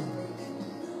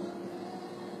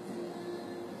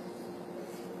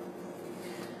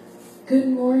Good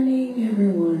morning,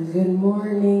 everyone. Good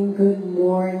morning, good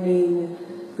morning,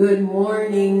 good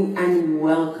morning, and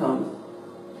welcome.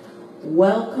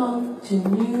 Welcome to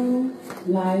New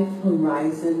Life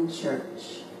Horizon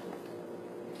Church.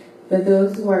 For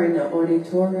those who are in the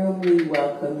auditorium, we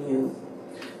welcome you.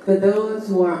 For those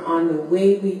who are on the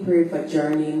way, we pray for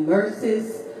journeying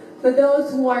mercies. For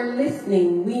those who are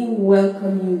listening, we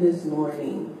welcome you this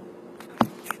morning.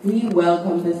 We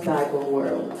welcome the cyber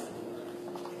world.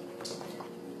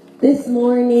 This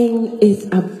morning is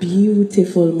a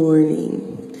beautiful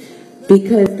morning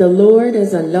because the Lord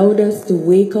has allowed us to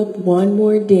wake up one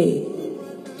more day.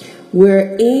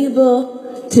 We're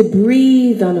able to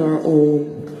breathe on our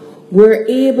own. We're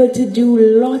able to do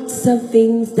lots of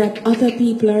things that other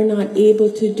people are not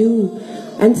able to do.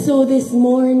 And so this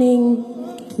morning,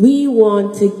 we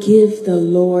want to give the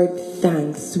Lord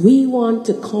thanks. We want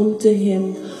to come to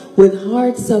Him with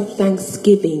hearts of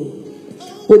thanksgiving,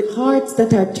 with hearts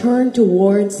that are turned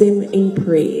towards Him in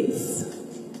praise.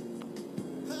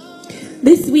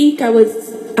 This week I was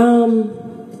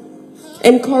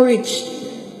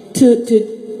encouraged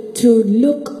to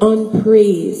look on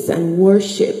praise and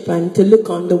worship and to look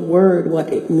on the word,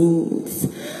 what it means.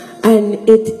 And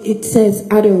it says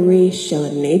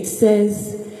adoration. It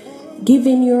says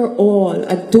giving your all,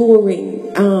 adoring.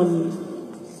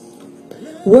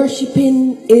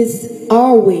 Worshipping is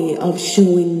our way of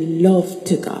showing love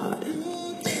to God.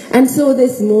 And so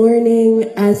this morning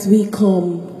as we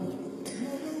come,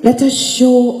 let us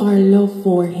show our love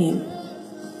for Him.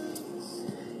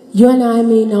 You and I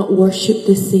may not worship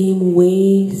the same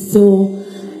way, so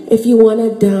if you want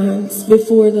to dance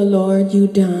before the Lord, you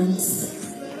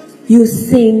dance. You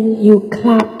sing, you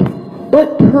clap,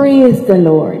 but praise the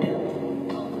Lord.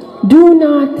 Do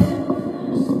not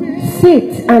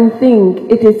sit and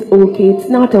think it is okay. It's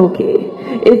not okay.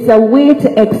 It's a way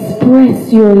to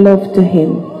express your love to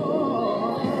Him.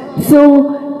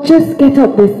 So just get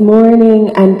up this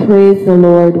morning and praise the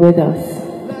Lord with us.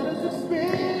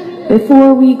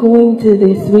 Before we go into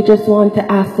this, we just want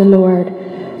to ask the Lord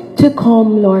to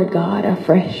come, Lord God,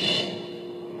 afresh.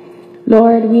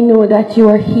 Lord, we know that you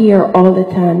are here all the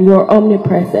time. You are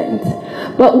omnipresent.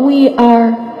 But we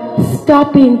are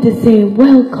stopping to say,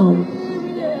 welcome.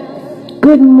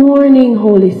 Good morning,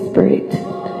 Holy Spirit.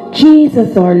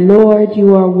 Jesus, our Lord,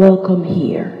 you are welcome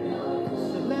here.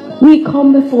 We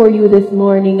come before you this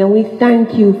morning and we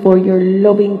thank you for your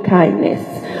loving kindness,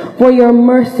 for your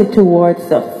mercy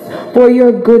towards us, for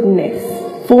your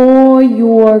goodness, for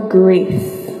your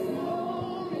grace.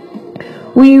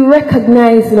 We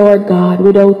recognize, Lord God,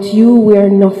 without you we are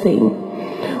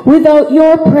nothing. Without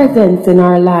your presence in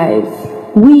our lives,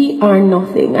 we are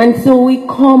nothing. And so we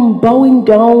come bowing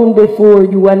down before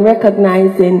you and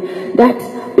recognizing that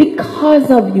because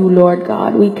of you, Lord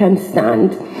God, we can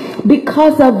stand.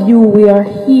 Because of you, we are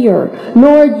here.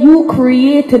 Lord, you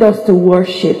created us to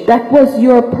worship. That was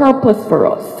your purpose for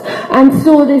us. And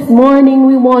so this morning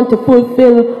we want to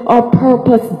fulfill our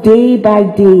purpose day by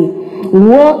day,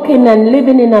 walking and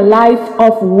living in a life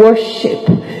of worship.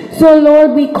 So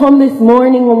Lord, we come this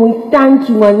morning and we thank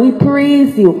you and we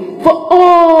praise you for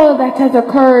all that has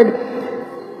occurred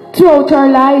throughout our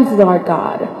lives, Lord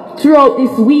God, throughout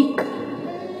this week,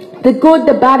 the good,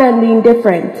 the bad, and the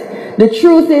indifferent. The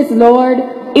truth is, Lord,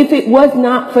 if it was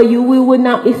not for you, we would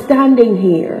not be standing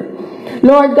here.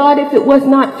 Lord God, if it was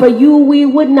not for you, we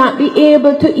would not be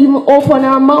able to even open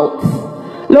our mouths.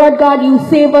 Lord God, you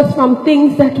save us from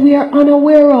things that we are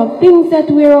unaware of, things that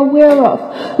we are aware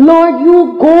of. Lord,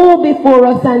 you go before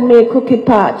us and make crooked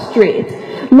paths straight.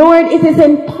 Lord, it is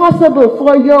impossible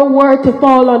for your word to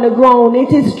fall on the ground.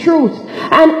 It is truth.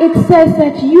 And it says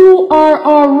that you are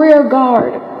our rear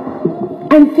guard.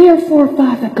 And therefore,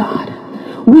 Father God,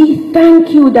 we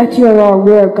thank you that you're our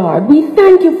rear guard. We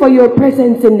thank you for your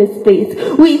presence in this space.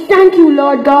 We thank you,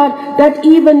 Lord God, that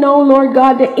even now, Lord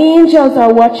God, the angels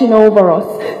are watching over us.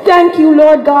 Thank you,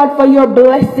 Lord God, for your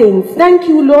blessings. Thank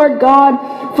you, Lord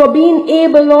God, for being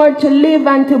able, Lord, to live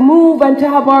and to move and to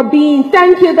have our being.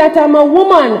 Thank you that I'm a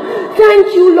woman.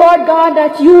 Thank you, Lord God,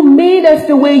 that you made us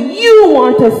the way you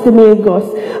want us to make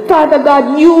us. Father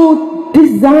God, you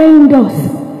designed us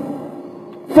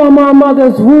from our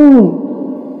mother's womb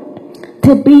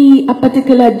to be a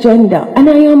particular gender. And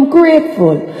I am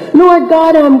grateful. Lord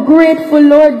God, I'm grateful,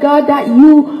 Lord God, that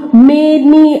you made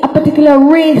me a particular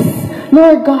race.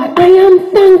 Lord God, I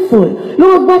am thankful.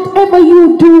 Lord, whatever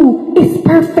you do is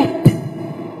perfect.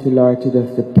 Lord, to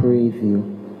just to praise you.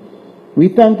 We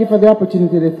thank you for the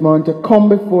opportunity this morning to come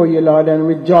before you, Lord, and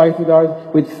rejoice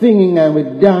with singing and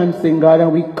with dancing, God.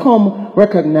 And we come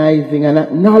recognizing and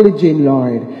acknowledging,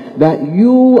 Lord, that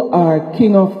you are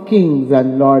King of kings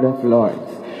and Lord of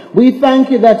lords. We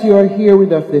thank you that you are here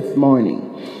with us this morning.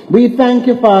 We thank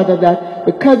you, Father, that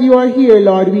because you are here,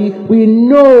 Lord, we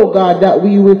know, God, that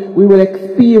we will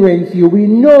experience you. We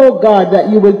know, God, that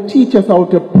you will teach us how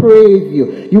to praise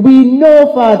you. We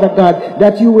know, Father God,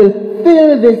 that you will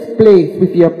fill this place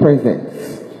with your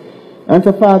presence. And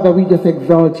so, Father, we just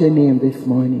exalt your name this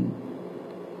morning.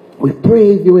 We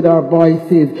praise you with our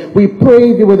voices. We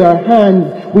praise you with our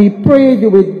hands. We praise you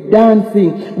with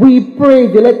dancing. We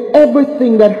praise you. Let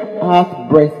everything that hath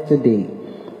breath today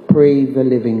praise the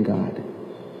living God.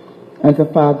 And so,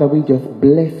 Father, we just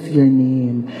bless your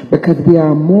name because we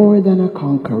are more than a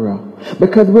conqueror.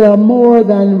 Because we are more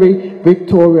than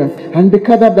victorious. And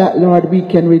because of that, Lord, we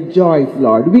can rejoice,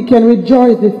 Lord. We can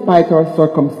rejoice despite our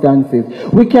circumstances.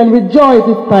 We can rejoice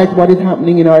despite what is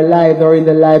happening in our lives or in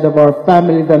the lives of our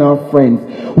families and our friends.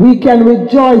 We can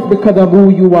rejoice because of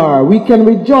who you are. We can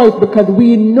rejoice because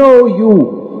we know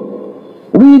you.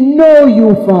 We know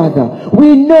you, Father.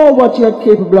 We know what you're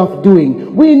capable of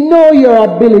doing. We know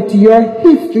your ability, your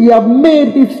history. You have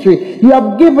made history. You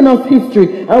have given us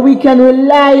history. And we can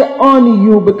rely on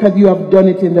you because you have done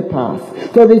it in the past.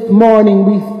 So this morning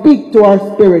we speak to our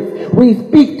spirits. We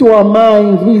speak to our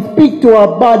minds. We speak to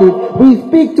our bodies. We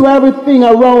speak to everything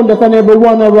around us and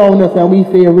everyone around us. And we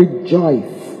say,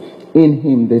 rejoice in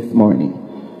him this morning.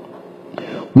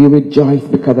 We rejoice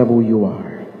because of who you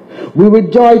are. We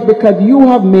rejoice because you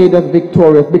have made us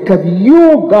victorious. Because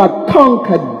you, God,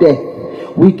 conquered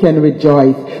death. We can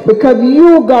rejoice. Because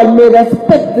you, God, made a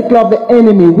spectacle of the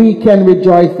enemy. We can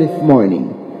rejoice this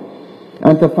morning.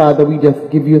 And so, Father, we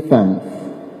just give you thanks.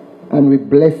 And we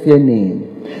bless your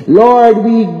name. Lord,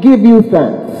 we give you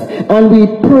thanks. And we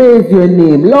praise your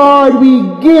name. Lord, we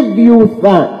give you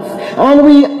thanks. And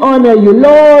we honor you.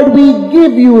 Lord, we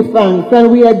give you thanks.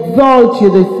 And we exalt you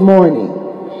this morning.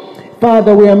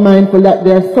 Father, we are mindful that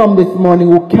there are some this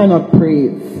morning who cannot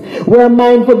praise. We are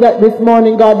mindful that this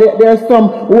morning, God, there are some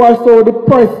who are so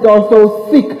depressed or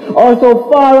so sick or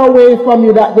so far away from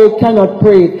you that they cannot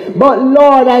praise. But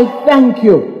Lord, I thank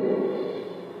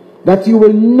you that you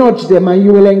will nudge them and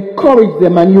you will encourage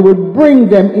them and you will bring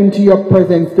them into your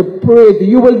presence to praise you.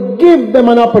 You will give them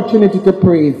an opportunity to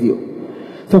praise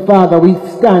you. So Father, we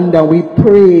stand and we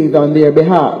praise on their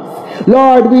behalf.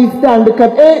 Lord, we stand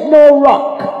because ain't no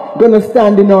rock gonna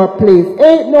stand in our place.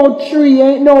 Ain't no tree,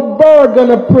 ain't no bird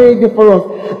gonna praise you for us.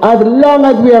 As long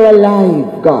as we are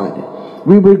alive, God,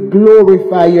 we will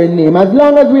glorify your name. As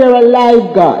long as we are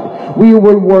alive, God, we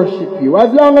will worship you.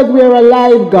 As long as we are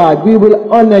alive, God, we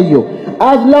will honor you.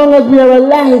 As long as we are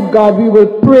alive, God, we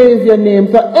will praise your name.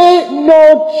 So ain't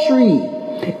no tree,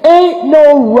 ain't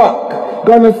no rock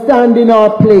gonna stand in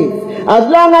our place. As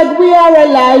long as we are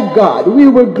alive, God, we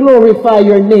will glorify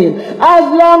your name. As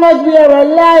long as we are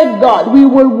alive, God, we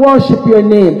will worship your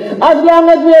name. As long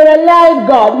as we are alive,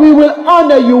 God, we will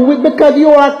honor you because you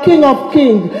are King of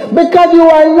kings. Because you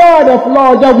are Lord of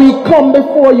lords, that we come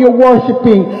before you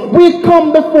worshiping. We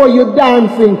come before you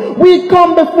dancing. We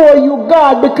come before you,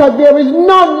 God, because there is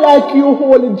none like you,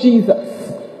 Holy Jesus.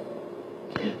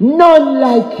 None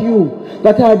like you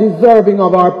that are deserving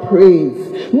of our praise.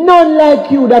 None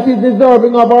like you that is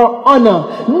deserving of our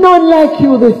honor. None like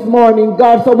you this morning,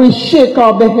 God. So we shake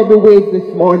off the heavy weights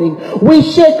this morning. We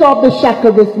shake off the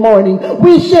shackles this morning.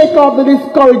 We shake off the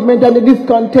discouragement and the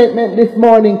discontentment this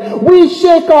morning. We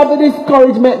shake off the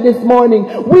discouragement this morning.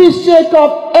 We shake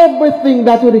off everything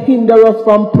that would hinder us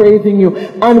from praising you.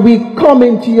 And we come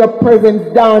into your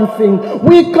presence dancing.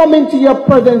 We come into your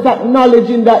presence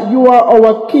acknowledging that you are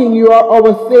our King. You are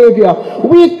our Savior.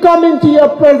 We come into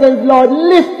your presence, Lord,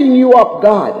 lifting you up,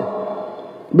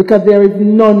 God, because there is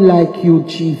none like you,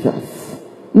 Jesus.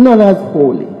 None as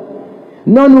holy.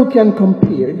 None who can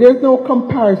compare. There's no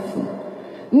comparison.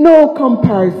 No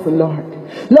comparison, Lord.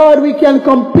 Lord, we can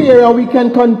compare and we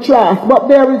can contrast, but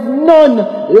there is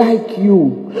none like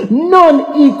you.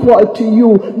 None equal to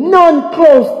you. None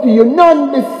close to you.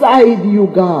 None beside you,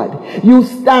 God. You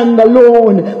stand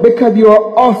alone because you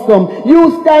are awesome.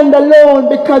 You stand alone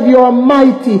because you are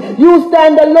mighty. You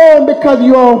stand alone because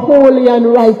you are holy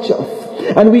and righteous.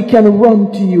 And we can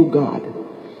run to you, God.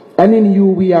 And in you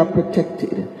we are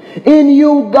protected. In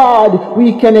you, God,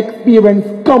 we can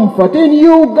experience comfort. In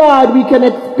you, God, we can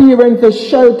experience the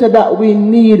shelter that we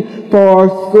need for our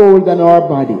souls and our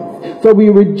bodies. So we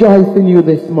rejoice in you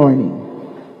this morning.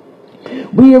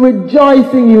 We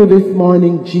rejoice in you this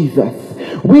morning, Jesus.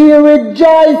 We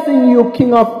rejoice in you,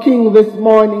 King of Kings, this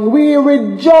morning. We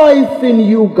rejoice in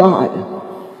you, God.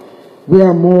 We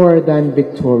are more than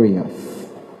victorious.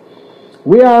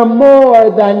 We are more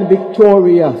than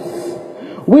victorious.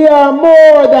 We are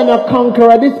more than a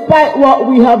conqueror. Despite what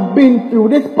we have been through,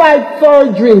 despite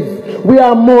surgeries, we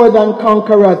are more than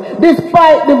conquerors.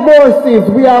 Despite divorces,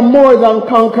 we are more than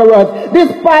conquerors.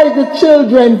 Despite the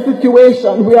children's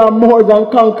situation, we are more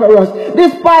than conquerors.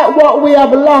 Despite what we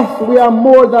have lost, we are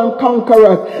more than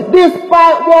conquerors.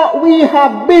 Despite what we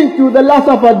have been through, the loss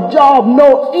of a job,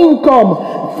 no income,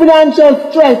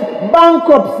 financial stress,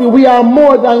 bankruptcy, we are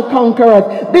more than conquerors.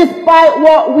 Despite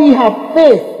what we have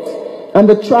faced and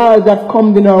the trials that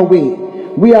come in our way,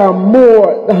 we are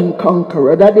more than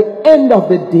conquerors. At the end of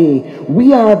the day,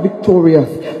 we are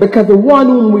victorious because the one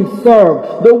whom we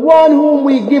serve, the one whom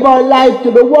we give our life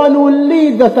to, the one who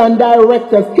leads us and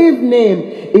directs us, his name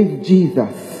is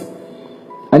Jesus.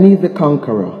 And he's the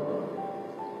conqueror.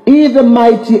 He is the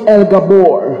mighty El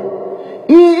Gabor.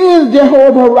 He is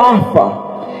Jehovah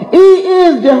Rapha. He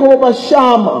is Jehovah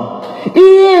Shammah. He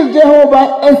is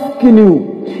Jehovah Eskinu.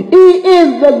 He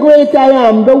is the great I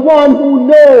am, the one who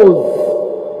knows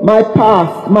my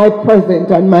past, my present,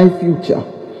 and my future.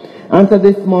 And so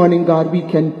this morning, God, we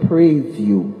can praise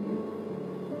you.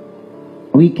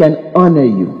 We can honor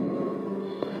you.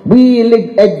 We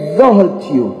exalt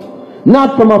you.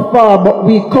 Not from afar, but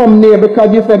we come near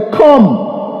because you said, come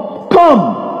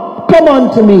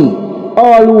unto me,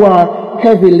 all who are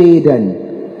heavy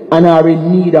laden and are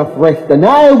in need of rest, and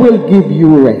I will give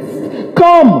you rest.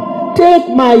 Come, take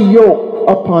my yoke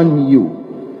upon you.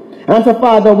 And so,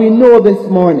 Father, we know this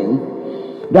morning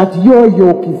that your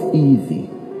yoke is easy.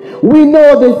 We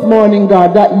know this morning,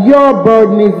 God, that your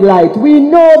burden is light. We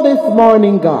know this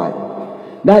morning, God,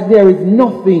 that there is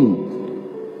nothing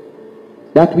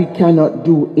that we cannot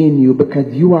do in you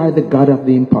because you are the God of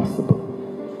the impossible.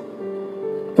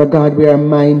 So, God, we are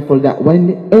mindful that when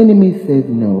the enemy says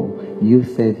no, you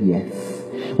say yes.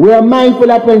 We are mindful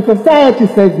that when society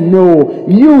says no,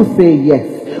 you say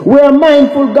yes. We are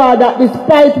mindful, God, that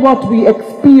despite what we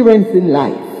experience in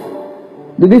life,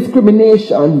 the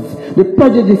discriminations, the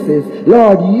prejudices,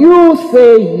 Lord, you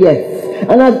say yes.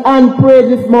 And as Anne prayed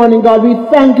this morning, God, we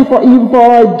thank you for even for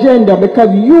our gender because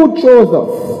you chose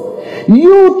us.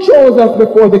 You chose us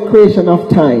before the creation of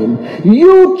time.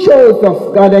 You chose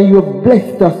us, God, and you have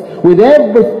blessed us with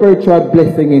every spiritual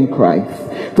blessing in Christ.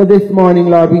 So this morning,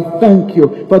 Lord, we thank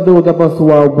you for those of us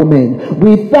who are women.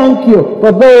 We thank you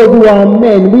for those who are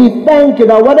men. We thank you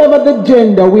that whatever the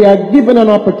gender, we are given an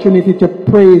opportunity to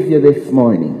praise you this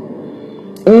morning.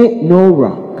 Ain't no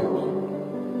rock,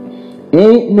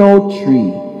 ain't no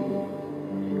tree,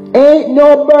 ain't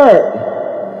no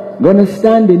bird gonna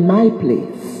stand in my place.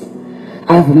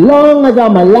 As long as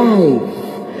I'm alive,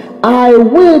 I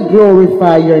will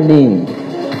glorify your name.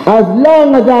 As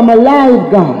long as I'm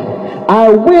alive, God, I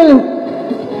will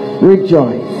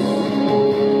rejoice.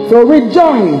 So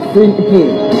rejoice in him.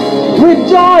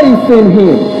 Rejoice in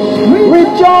him.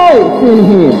 Rejoice in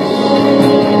him.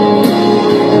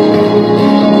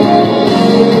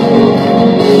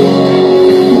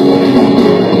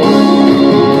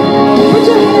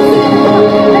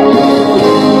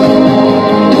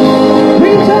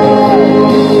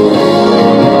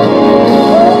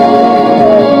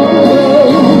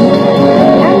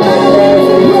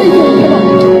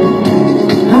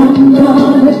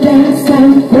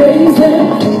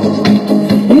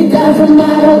 Doesn't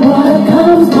matter what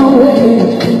comes my way,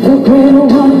 the greater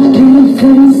one lives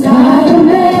inside of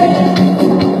me.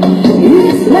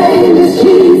 His name is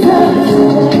Jesus.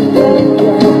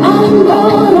 I'm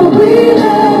gonna win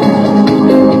it,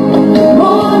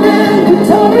 more than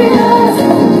victorious.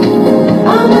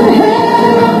 I'm the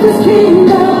head of this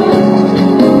kingdom,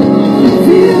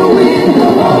 filled with the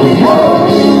Holy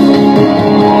Ghost.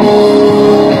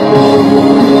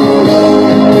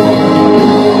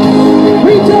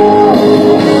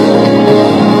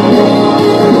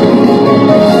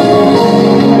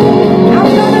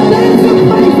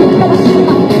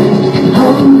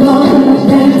 I'm gonna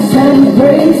dance and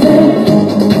praise him.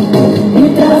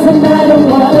 It doesn't matter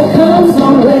what comes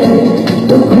my way,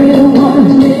 the greater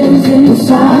one lives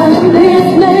inside of me. His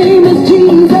name is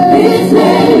Jesus. His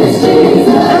name is Jesus.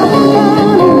 I'm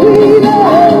gonna win it.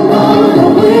 I'm gonna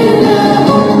win it,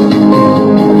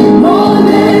 more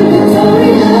than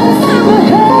victorious. I'm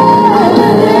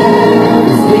ahead of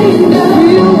his kingdom,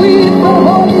 filled with the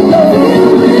Holy Ghost.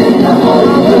 Filled with the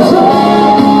Holy Ghost.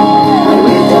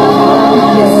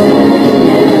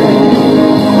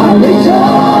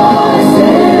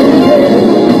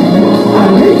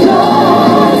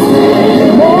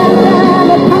 More than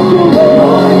a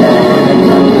conqueror.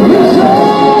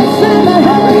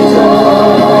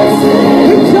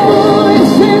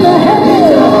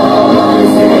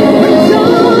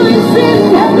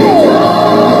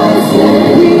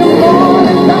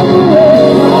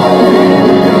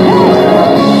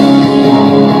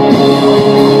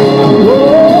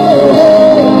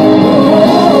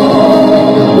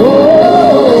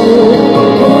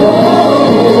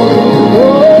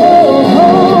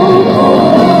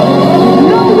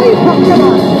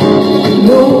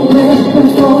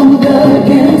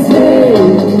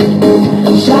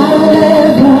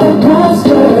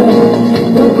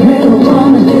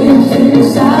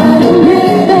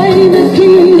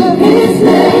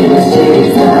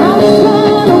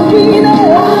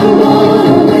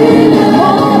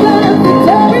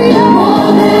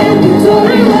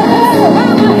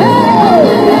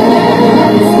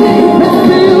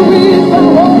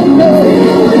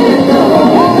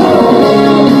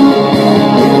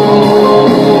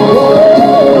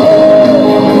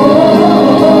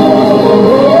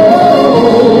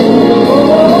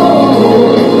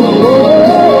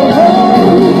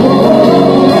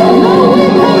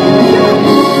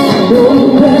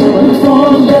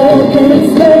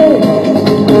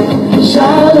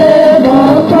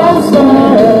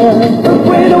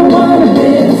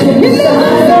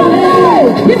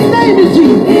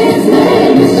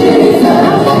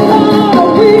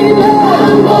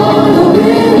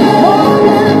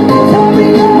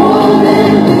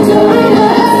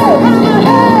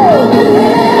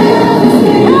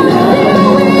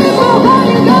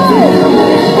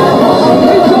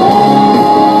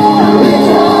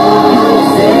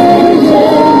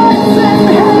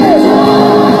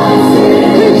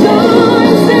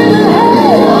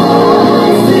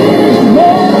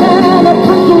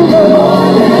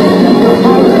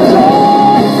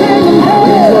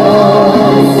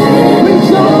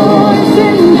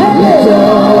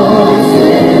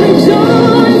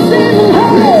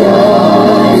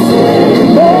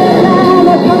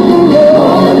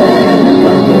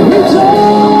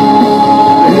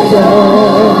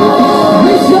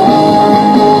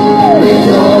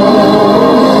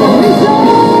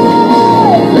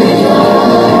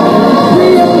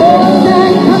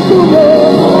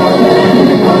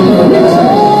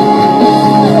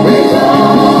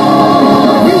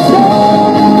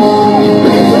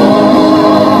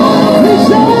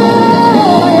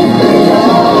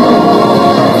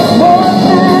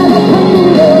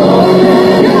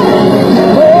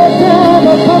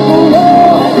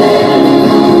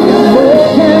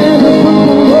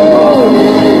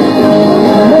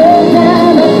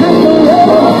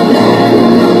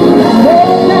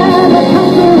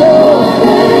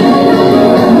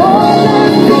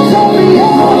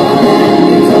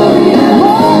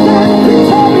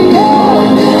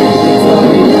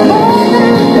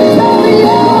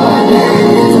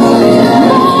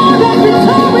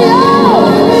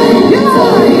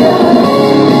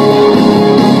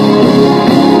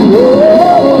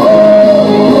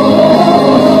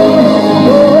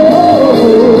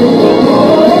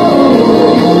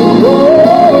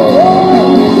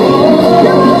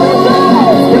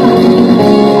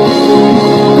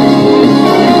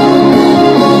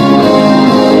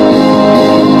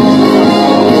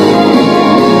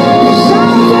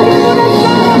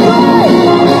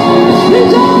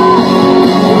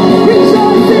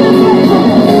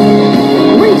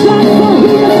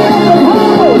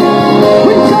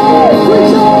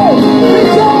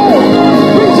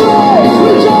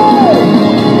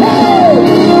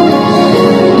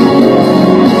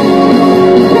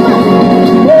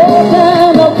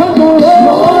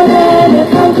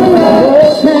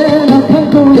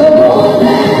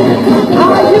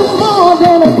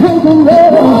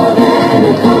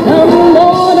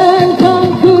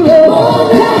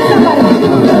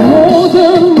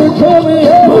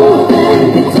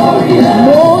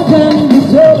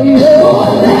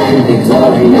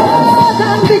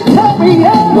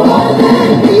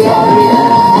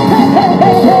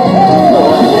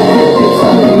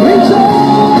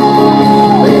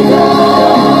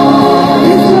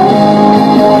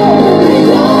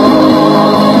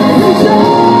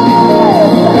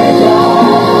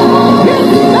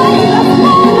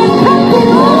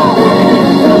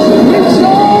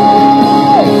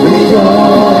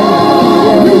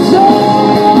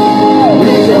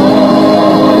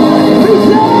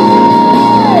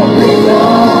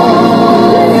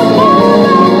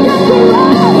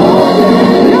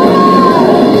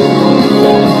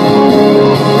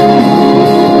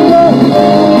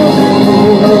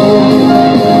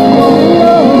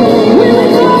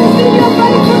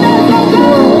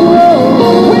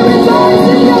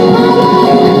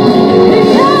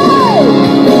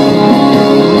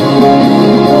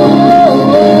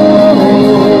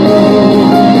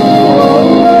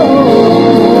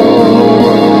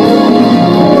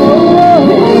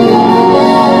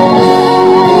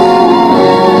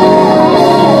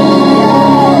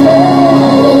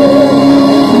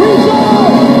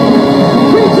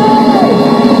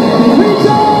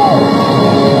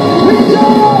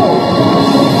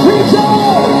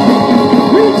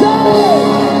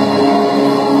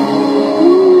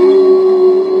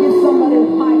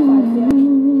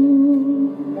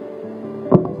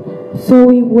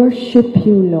 worship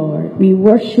you, Lord. We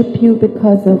worship you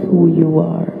because of who you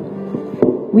are.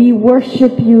 We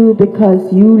worship you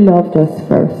because you loved us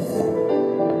first.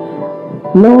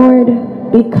 Lord,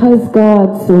 because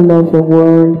God so loved the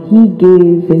world, he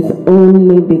gave his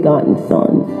only begotten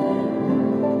Son.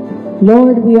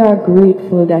 Lord, we are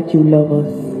grateful that you love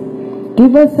us.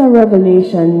 Give us a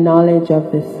revelation knowledge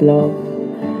of this love,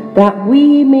 that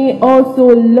we may also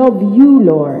love you,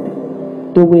 Lord,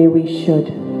 the way we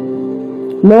should.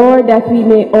 Lord, that we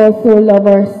may also love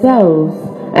ourselves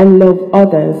and love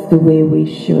others the way we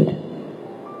should.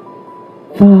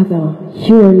 Father,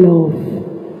 your love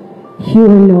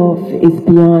is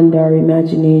beyond our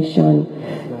imagination.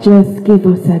 Just give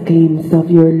us a glimpse of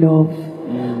your love.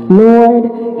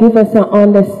 Lord, give us an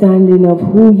understanding of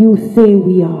who you say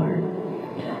we are.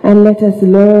 And let us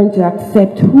learn to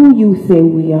accept who you say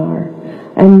we are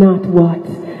and not what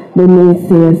the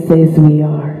naysayer says we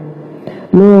are.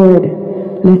 Lord,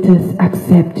 let us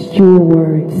accept your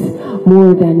words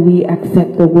more than we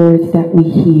accept the words that we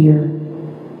hear.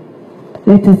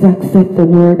 Let us accept the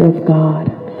word of God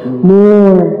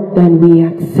more than we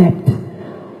accept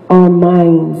our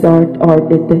minds or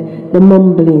the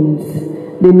mumblings,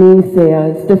 the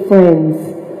naysayers, the friends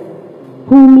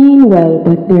who mean well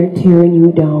but they're tearing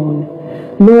you down.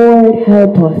 Lord,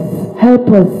 help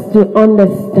us to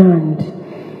understand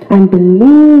and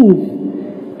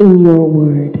believe in your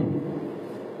word,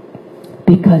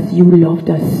 because you loved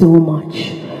us so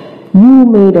much. You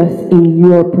made us in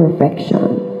your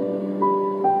perfection.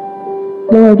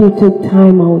 Lord, you took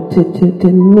time out to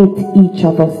knit each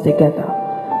of us together.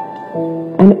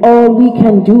 And all we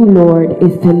can do, Lord,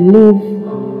 is to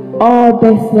live our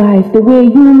best life the way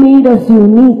you made us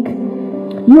unique.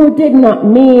 You did not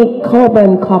make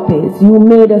carbon copies. You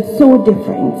made us so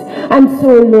different. And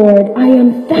so, Lord, I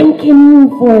am thanking you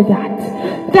for that.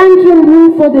 Thanking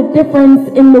you for the difference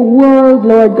in the world,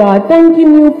 Lord God.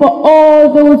 Thanking you for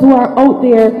all those who are out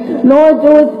there.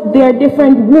 Lord, their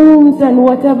different wounds and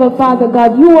whatever, Father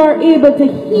God, you are able to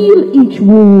heal each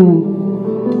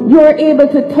wound. You are able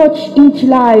to touch each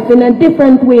life in a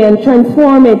different way and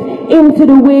transform it into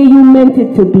the way you meant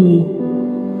it to be.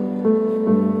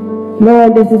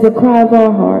 Lord, this is a cry of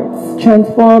our hearts.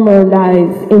 Transform our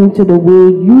lives into the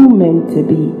way you meant to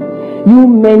be. You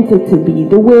meant it to be,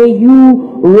 the way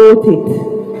you wrote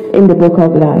it in the book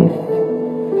of life.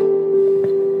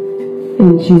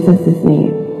 In Jesus'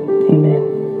 name, amen.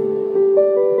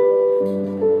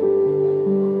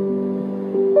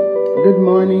 Good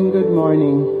morning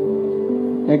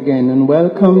again, and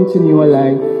welcome to New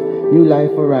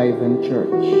Life Horizon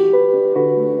Church.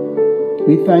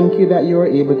 We thank you that you are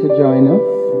able to join us.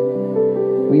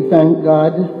 We thank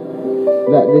God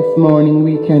that this morning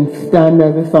we can stand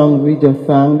as the song we just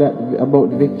sang about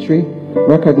victory,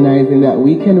 recognizing that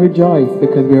we can rejoice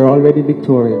because we are already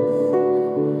victorious.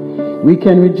 We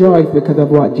can rejoice because of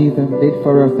what Jesus did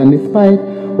for us, and despite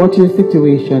what your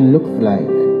situation looks like,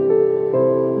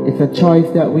 it's a choice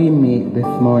that we make this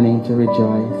morning to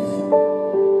rejoice.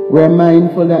 We're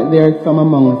mindful that there are some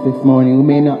among us this morning who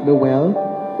may not be well.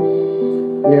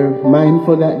 We're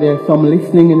mindful that there are some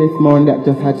listening in this morning that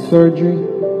just had surgery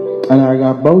and are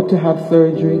about to have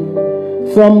surgery.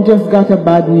 Some just got a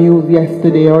bad news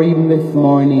yesterday or even this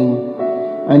morning,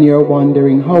 and you're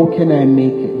wondering, how can I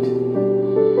make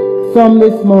it? Some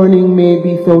this morning may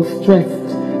be so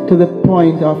stressed to the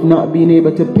point of not being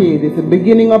able to pay. It's the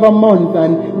beginning of a month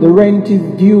and the rent is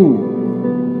due.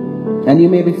 And you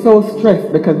may be so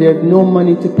stressed because there's no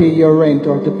money to pay your rent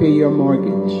or to pay your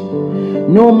mortgage.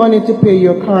 No money to pay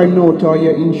your car note or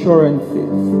your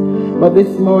insurances. But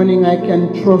this morning I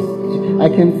can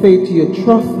say to you,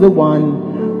 trust the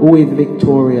one who is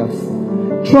victorious.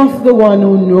 Trust the one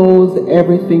who knows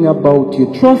everything about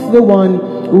you. Trust the one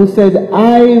who says,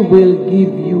 I will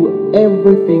give you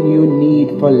everything you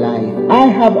need for life. I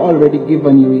have already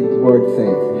given you, his word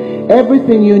says,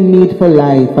 everything you need for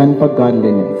life and for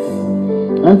godliness.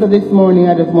 And so this morning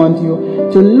I just want you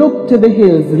to look to the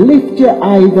hills. Lift your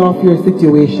eyes off your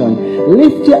situation.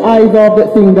 Lift your eyes off the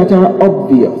things that are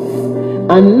obvious.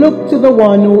 And look to the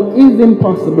one who is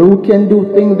impossible, who can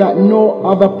do things that no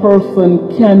other person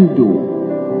can do.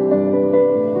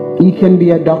 He can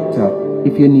be a doctor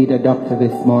if you need a doctor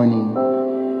this morning.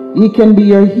 He can be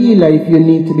your healer if you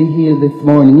need to be healed this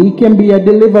morning. He can be a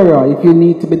deliverer if you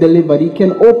need to be delivered. He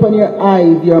can open your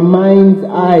eyes, your mind's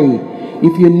eye,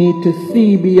 if you need to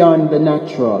see beyond the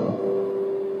natural.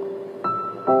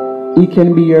 He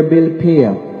can be your bill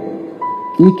payer.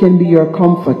 He can be your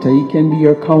comforter. He can be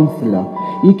your counselor.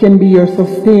 He can be your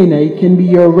sustainer. He can be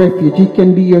your refuge. He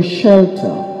can be your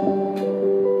shelter.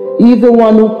 He's the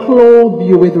one who clothed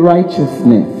you with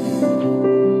righteousness.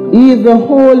 He is the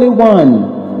Holy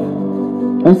One.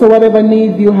 And so whatever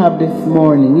needs you have this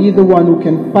morning, He is the one who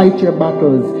can fight your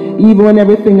battles. Even when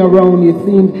everything around you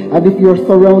seems as if you're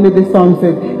surrounded, the song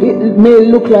says, it may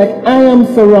look like I am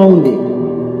surrounded,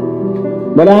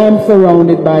 but I am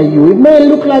surrounded by you. It may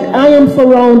look like I am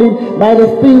surrounded by the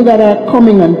things that are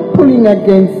coming and pulling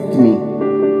against me.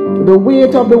 The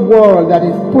weight of the world that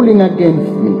is pulling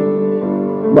against me.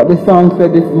 But the song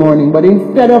said this morning, but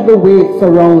instead of the weight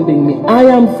surrounding me, I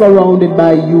am surrounded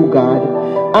by you, God.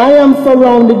 I am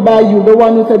surrounded by you, the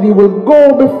one who said He will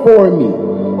go before me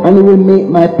and He will make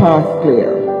my path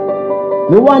clear.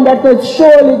 The one that says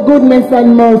surely goodness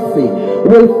and mercy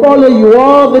will follow you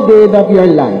all the days of your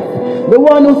life. The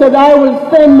one who said I will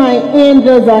send my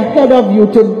angels ahead of you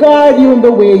to guide you in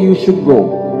the way you should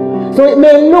go. So it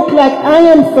may look like I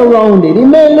am surrounded. It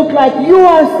may look like you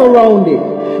are surrounded.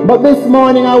 But this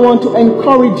morning I want to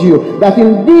encourage you that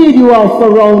indeed you are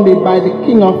surrounded by the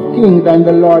King of Kings and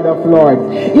the Lord of Lords.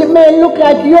 It may look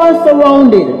like you are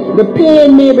surrounded. The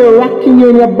pain may be racking you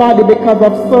in your body because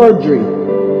of surgery.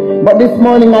 But this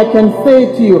morning I can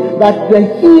say to you that the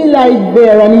healer is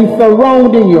there and He's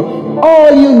surrounding you.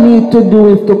 All you need to do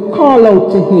is to call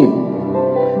out to Him.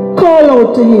 Call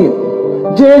out to Him.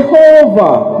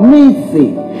 Jehovah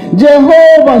Nisi.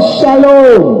 Jehovah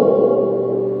Shalom.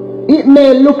 It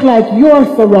may look like you are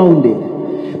surrounded,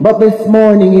 but this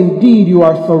morning indeed you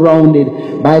are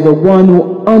surrounded by the one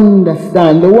who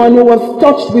understands, the one who was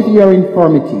touched with your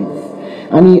infirmities,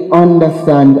 and He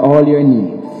understands all your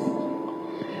needs.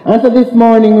 And so this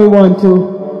morning we want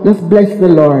to just bless the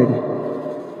Lord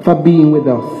for being with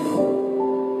us,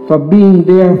 for being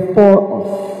there for us.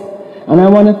 And I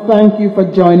want to thank you for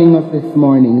joining us this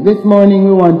morning. This morning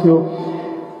we want to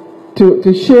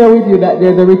share with you that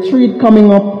there's a retreat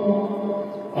coming up,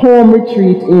 home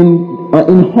retreat in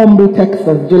Humble,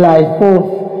 Texas, July 4th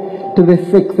to the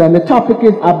 6th. And the topic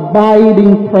is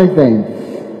Abiding Presence,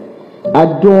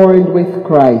 Adorned with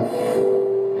Christ.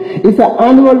 It's an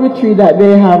annual retreat that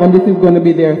they have, and this is going to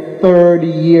be their third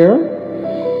year.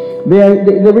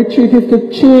 The retreat is to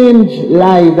change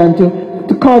lives and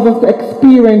to cause us to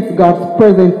experience God's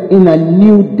presence in a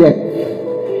new depth.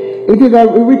 It is a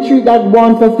retreat that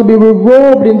wants us to be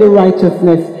robed in the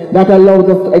righteousness that allows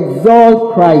us to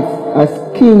exalt Christ as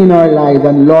King in our lives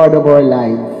and Lord of our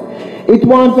lives. It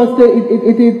wants us to,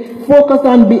 it is focused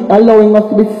on allowing us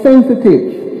to be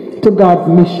sensitive to God's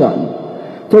mission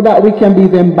so that we can be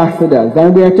the ambassadors,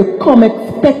 and we are to come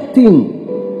expecting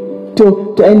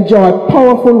to enjoy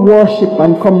powerful worship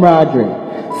and camaraderie.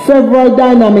 Several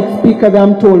dynamic speakers,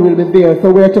 I'm told, will be there,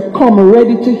 so we are to come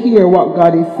ready to hear what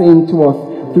God is saying to us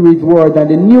through His word and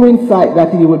the new insight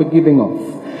that He will be giving us.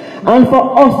 And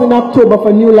for us in October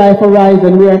for New Life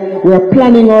Horizon, we are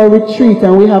planning our retreat,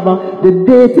 and we have the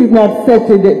date is not set,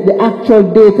 the actual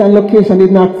date and location is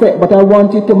not set, but I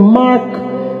want you to mark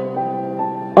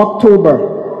October.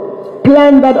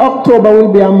 Plan that October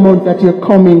will be a month that you're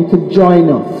coming to join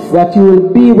us, that you will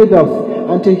be with us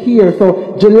and to hear.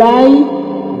 So July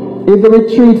is the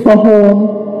retreat for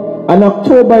home, and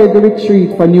October is the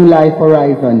retreat for New Life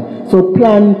Horizon. So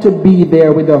plan to be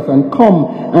there with us and come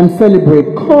and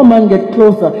celebrate. Come and get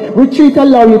closer. Retreat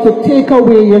allows you to take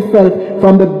away yourself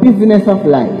from the business of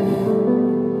life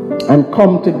and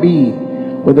come to be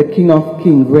with the King of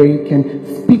Kings, where you can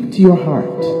speak to your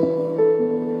heart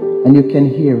and you can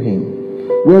hear Him.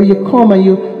 Where you come and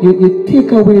you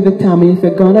take away the time and you say,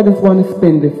 God, I just want to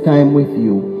spend this time with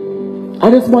you.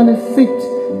 I just want to sit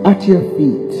at your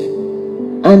feet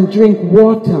and drink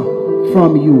water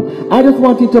from you. I just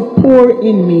want you to pour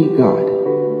in me, God.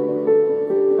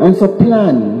 And so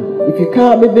plan. If you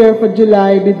can't be there for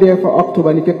July, be there for October.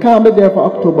 And if you can't be there for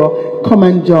October, come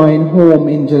and join home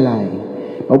in July.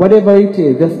 But whatever it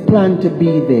is, just plan to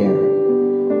be there.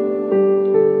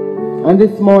 And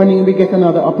this morning we get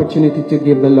another opportunity to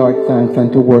give the Lord thanks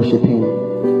and to worship Him.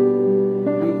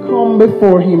 We come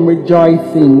before Him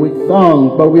rejoicing with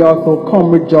songs, but we also come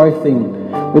rejoicing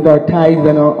with our tithes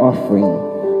and our offering.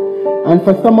 And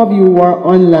for some of you who are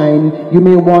online, you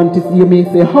may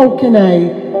say, how can I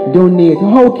donate?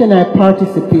 How can I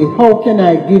participate? How can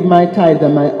I give my tithes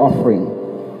and my offering?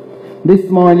 This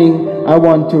morning, I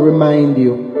want to remind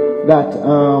you that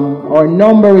our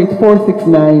number is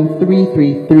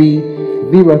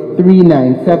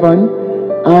 469-333-0397,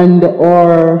 and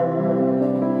our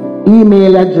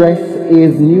email address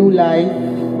is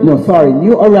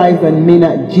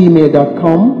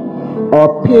newhorizonmin@gmail.com. Our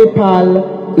PayPal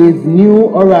is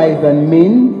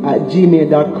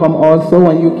newhorizonmin@gmail.com also,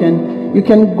 and you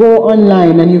can go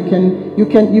online and you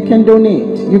can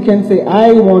donate. You can say,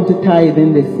 I want to tithe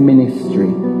in this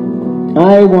ministry.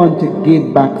 I want to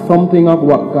give back something of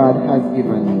what God has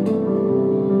given me.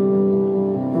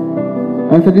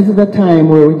 And so this is a time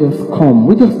where we just come.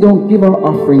 We just don't give our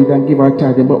offerings and give our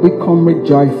tithing, but we come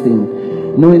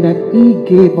rejoicing, knowing that He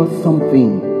gave us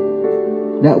something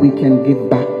that we can give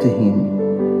back to Him.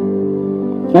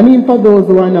 I mean, for those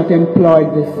who are not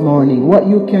employed this morning, what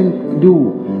you can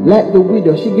do, like the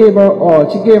widow, she gave her all.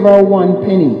 She gave her 1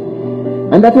 penny.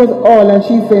 And that was all. And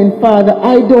she's saying, Father,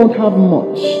 I don't have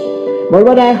much, but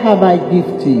what I have, I give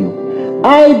to you.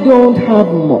 I don't have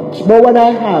much, but what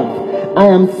I have, I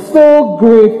am so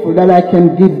grateful that I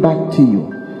can give back to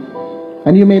you.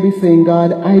 And you may be saying,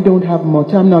 God, I don't have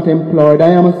much. I'm not employed. I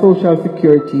am a social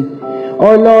security.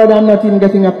 Or Lord, I'm not even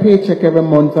getting a paycheck every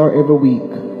month or every week.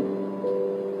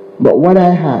 But what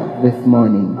I have this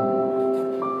morning,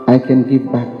 I can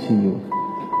give back to you.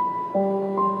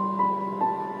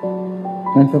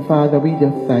 And so, Father, we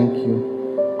just thank you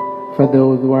for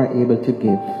those who are able to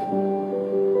give.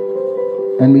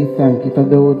 And we thank you for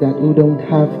those who don't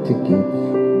have to give.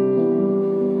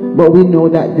 But we know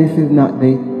that this is not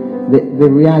the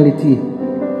reality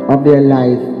of their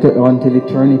lives until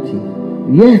eternity.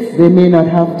 Yes, they may not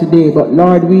have today, but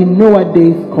Lord, we know a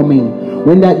day is coming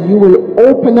when that you will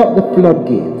open up the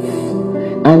floodgates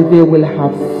and they will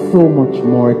have so much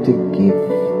more to give.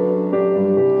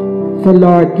 So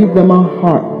Lord, give them a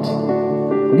heart.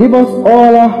 Give us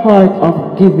all a heart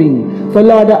of giving. So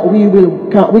Lord, that we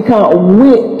can't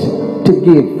wait to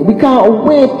give. We can't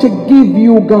wait to give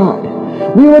you, God.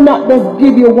 We will not just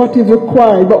give you what is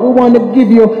required, but we want to give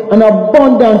you an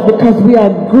abundance because we are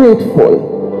grateful.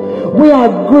 We are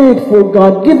grateful,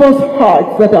 God. Give us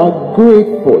hearts that are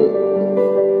grateful.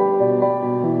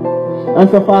 And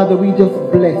so, Father, we just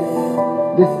bless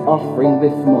this offering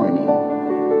this morning.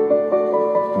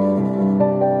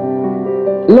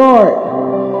 Lord,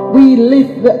 we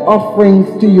lift the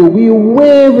offerings to you. We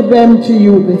wave them to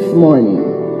you this morning.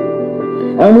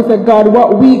 And we say, God,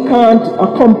 what we can't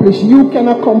accomplish, you can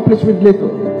accomplish with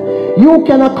little. You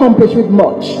can accomplish with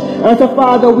much. And so,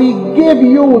 Father, we give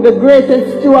you the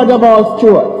greatest steward of all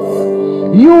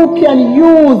stewards. You can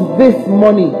use this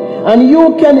money and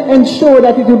you can ensure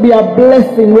that it will be a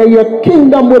blessing where your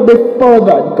kingdom will be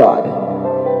furthered, God.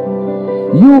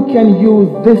 You can use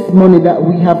this money that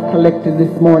we have collected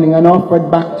this morning and offered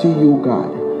back to you,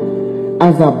 God,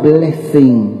 as a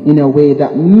blessing in a way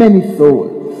that many souls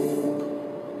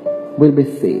will be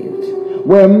saved,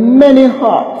 where many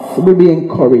hearts will be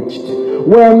encouraged,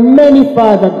 where many,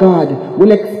 Father God,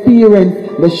 will experience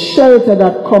the shelter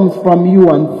that comes from you,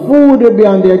 and food will be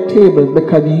on their tables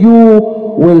because you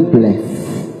will bless.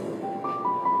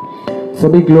 So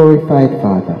be glorified,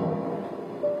 Father.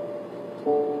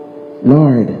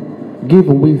 Lord, give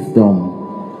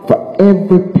wisdom for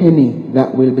every penny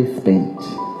that will be spent.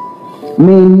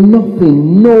 May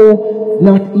nothing,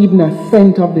 not even a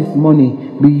cent of this money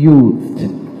be used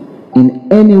in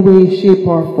any way, shape,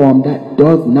 or form that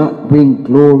does not bring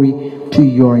glory to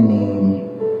your name.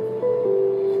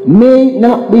 May it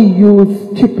not be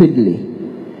used stupidly,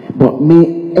 but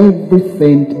may every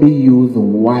cent be used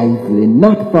wisely,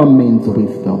 not from men's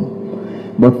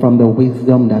wisdom, but from the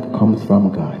wisdom that comes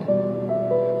from God.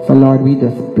 So Lord, we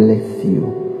just bless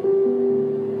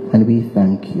you and we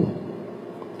thank you.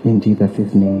 In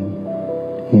Jesus' name,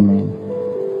 amen.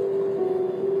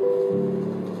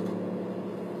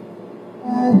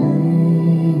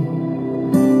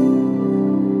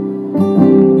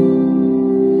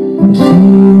 She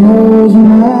knows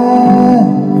my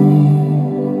name,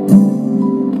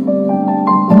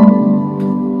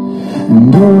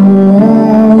 and oh,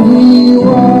 how He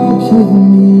walks with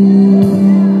me.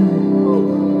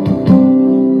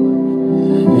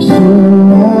 Yes, oh,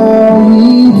 how He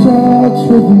talks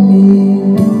with me.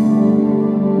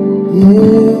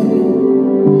 Yeah,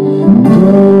 and oh,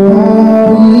 how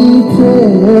He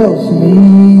tells me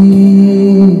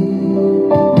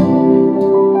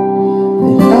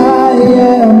that I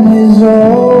am His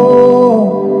own.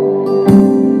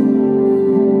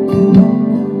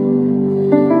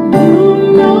 You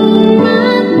know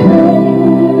my name.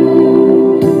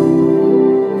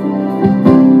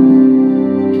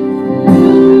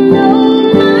 You know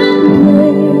my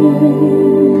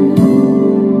name.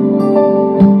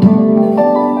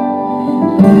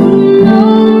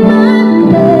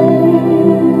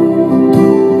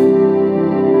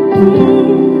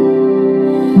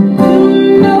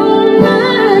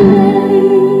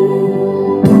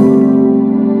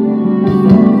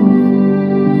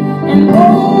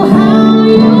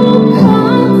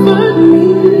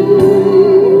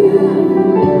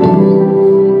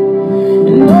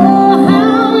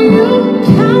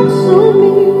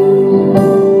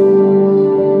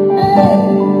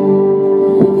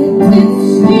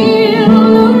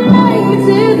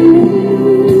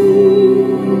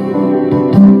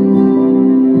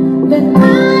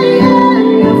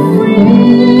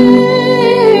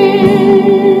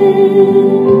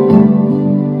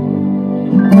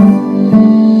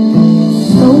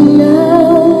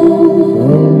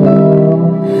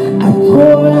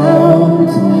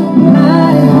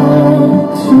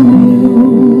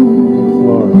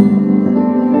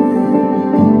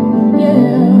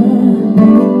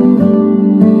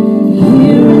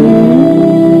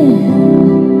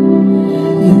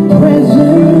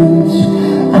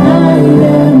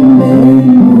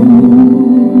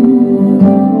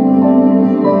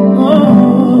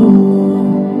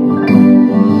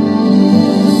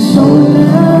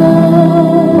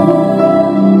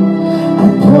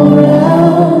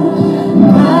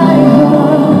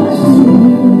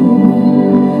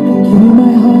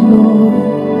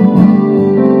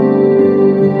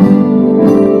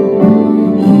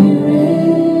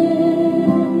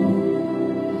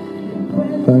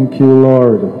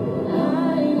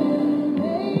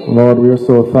 we are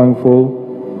so thankful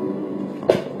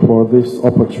for this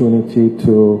opportunity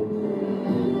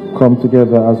to come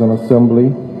together as an assembly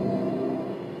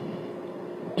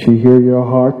to hear your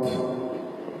heart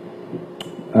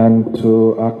and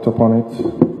to act upon it.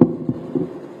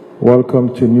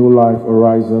 Welcome to New Life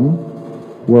Horizon,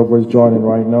 whoever is joining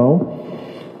right now.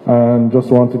 And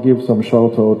just want to give some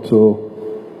shout out to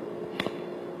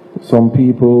some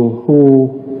people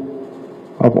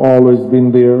who have always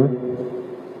been there.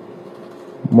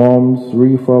 Moms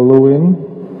Reefa Lewin,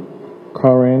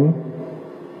 Karen,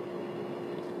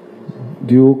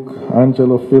 Duke,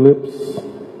 Angela Phillips,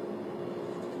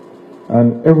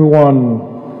 and everyone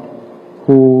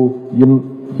who, you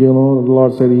know, the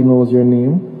Lord said He knows your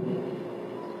name.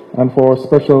 And for our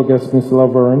special guest, Miss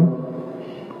Laverne,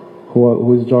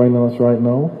 who is joining us right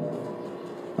now.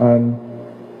 And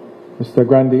Mr.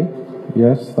 Grandy,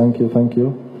 yes, thank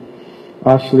you.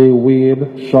 Ashley,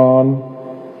 Wade, Sean,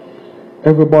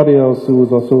 everybody else who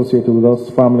is associated with us,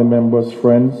 family members,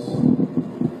 friends,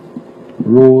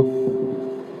 Ruth,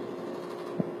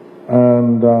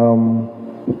 and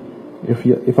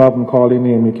if I haven't called your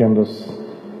name, you can just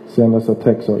send us a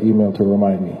text or email to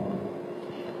remind me.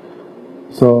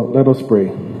 So let us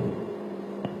pray.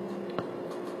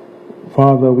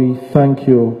 Father, we thank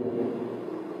you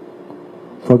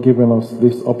for giving us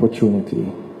this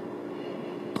opportunity.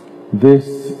 This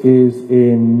is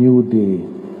a new day.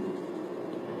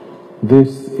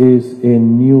 This is a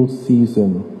new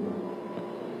season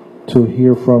to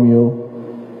hear from you,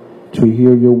 to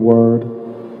hear your word,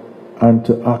 and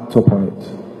to act upon it.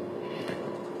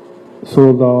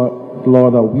 So that,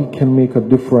 Lord, that we can make a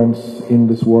difference in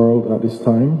this world at this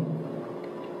time,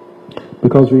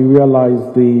 because we realize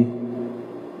the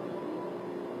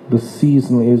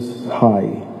season is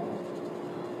high.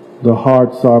 The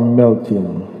hearts are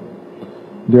melting.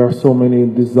 There are so many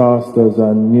disasters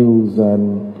and news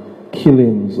and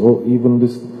killings, or even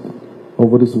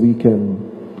over this weekend,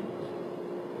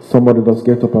 somebody does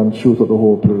get up and shoot at the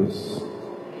whole place.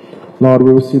 Lord,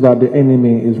 we will see that the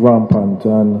enemy is rampant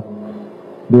and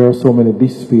there are so many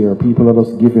despair. People are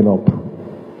just giving up.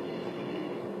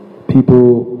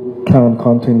 People can't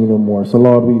continue no more. So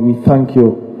Lord, we thank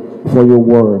you for your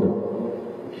word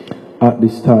at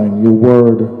this time, your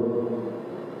word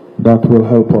that will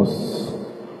help us.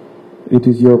 It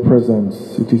is your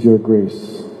presence, it is your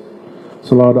grace.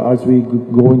 So Lord, as we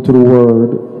go into the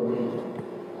word,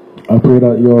 I pray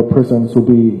that your presence will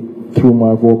be through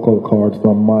my vocal cords,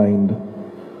 my mind,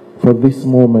 for this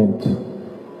moment,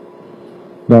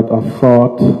 that a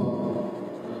thought,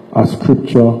 a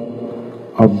scripture,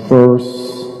 a verse,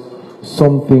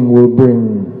 something will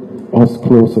bring us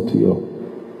closer to you.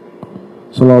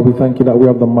 So Lord, we thank you that we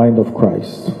have the mind of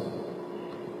Christ,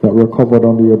 that we're covered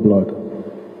under your blood,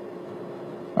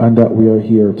 and that we are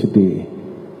here today.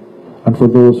 And for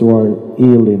those who are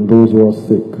ailing, those who are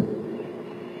sick,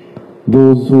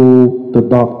 those who the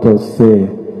doctors say,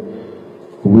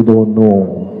 we don't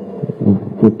know,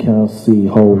 we can't see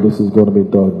how this is going to be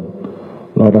done.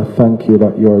 Lord, I thank you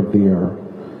that you're there.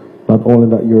 Not only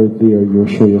that you're there, you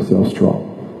show yourself strong.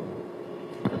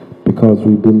 Because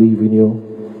we believe in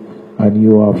you, and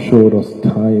you have showed us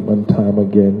time and time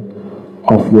again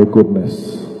of your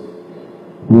goodness.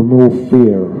 Remove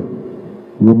fear,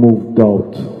 remove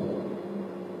doubt,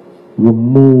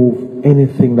 remove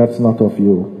anything that's not of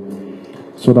you,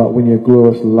 so that when your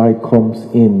glorious light comes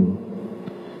in,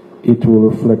 it will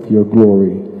reflect your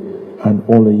glory, and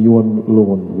only you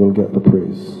alone will get the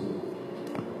praise.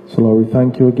 So Lord, we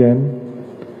thank you again.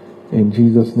 In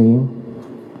Jesus' name,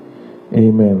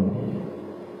 amen.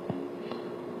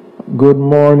 Good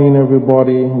morning,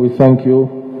 everybody. We thank you,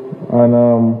 and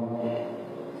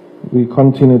we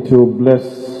continue to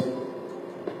bless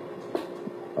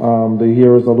the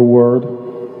hearers of the word.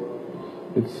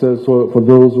 It says, so for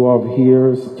those who have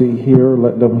ears to hear,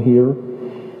 let them hear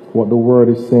what the word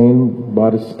is saying by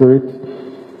the Spirit.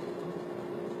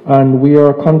 And we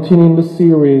are continuing the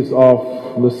series of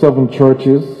the 7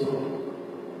 churches,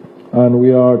 and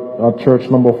we are at church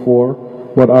number 4.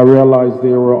 But I realized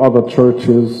there were other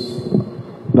churches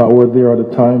that were there at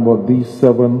the time, but these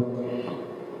 7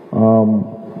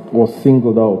 was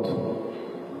singled out.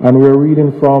 And we're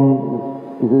reading from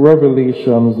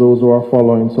Revelations, those who are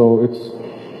following. So it's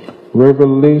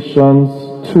Revelations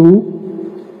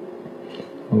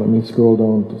 2. Let me scroll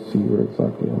down to see where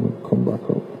exactly. I'm going to come back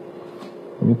up.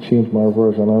 Let me change my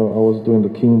version. I was doing the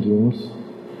King James.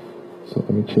 So let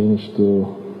me change to...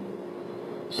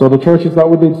 So the churches that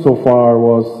we did so far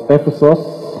was Ephesus,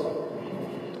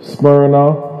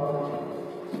 Smyrna,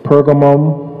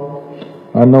 Pergamum,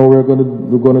 and now we're going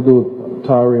to do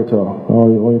Thyatira. How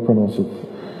you pronounce it?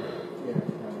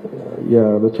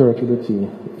 Yeah, the church with the T.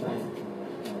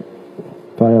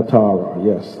 Thyatira,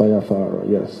 yes, Thyatira,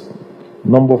 yes.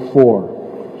 Number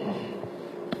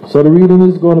 4. So the reading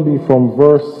is going to be from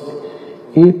verse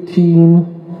 18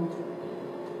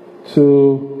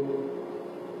 to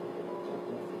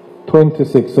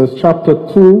 26. So it's chapter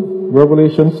 2,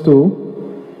 Revelations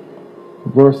 2,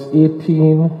 verse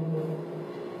 18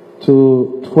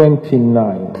 to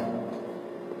 29.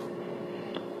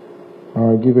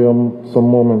 I'll give you some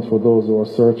moments for those who are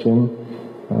searching,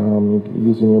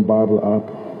 using your Bible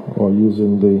app or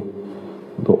using the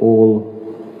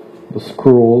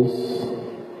scrolls.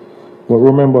 But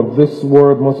remember, this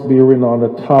word must be written on the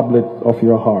tablet of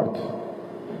your heart.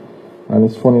 And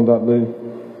it's funny that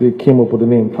they came up with the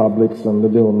name tablets and they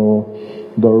don't know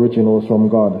the originals from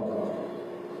God.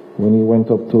 When he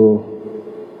went up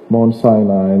to Mount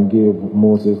Sinai and gave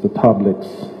Moses the tablets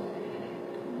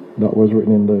that was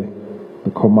written in the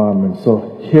commandments.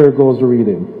 So here goes the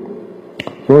reading.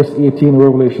 Verse 18,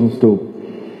 Revelations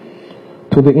 2.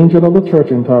 To the angel of the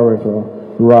church in Thyatira,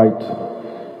 write,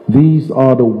 these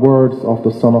are the words of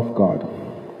the Son of God,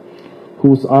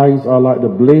 whose eyes are like the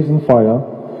blazing fire,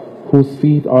 whose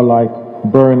feet are like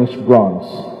burnished bronze.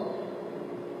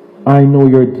 I know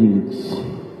your deeds,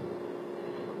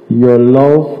 your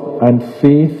love and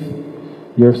faith,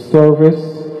 your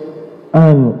service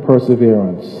and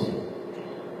perseverance,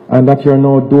 and that you're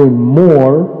now doing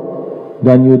more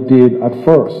than you did at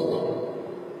first.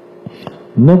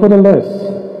 Nevertheless,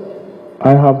 I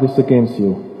have this against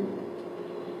you.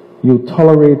 You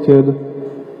tolerated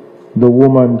the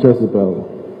woman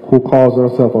Jezebel, who calls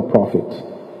herself a prophet.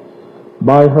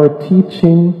 By her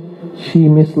teaching, she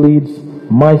misleads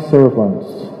my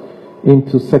servants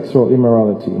into sexual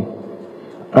immorality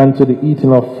and to the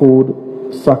eating of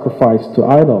food sacrificed to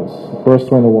idols. Verse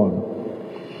 21.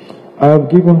 I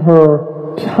have given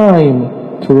her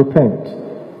time to repent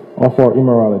of her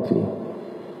immorality,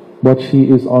 but she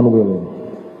is unwilling.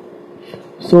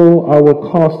 So I will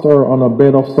cast her on a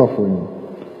bed of suffering,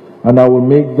 and I will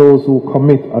make those who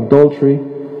commit adultery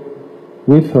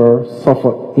with her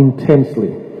suffer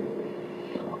intensely.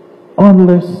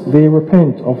 Unless they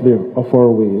repent of her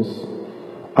ways,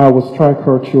 I will strike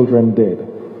her children dead.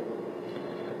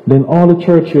 Then all the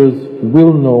churches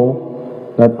will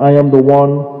know that I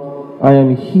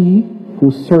am he who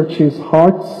searches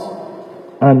hearts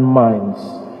and minds,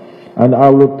 and I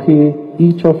will pay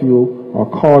each of you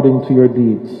according to your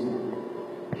deeds.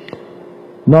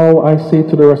 Now I say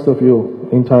to the rest of you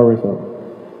in Thyatira,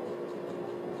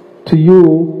 to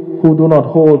you who do not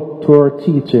hold to her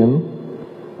teaching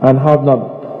and have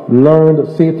not learned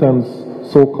Satan's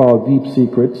so-called deep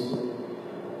secrets,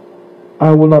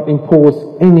 I will not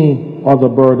impose any other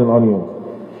burden on you,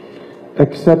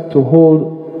 except to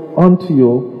hold unto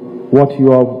you what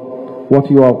you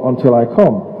have until I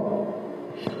come.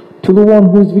 To the one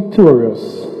who is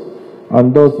victorious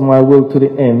and does my will to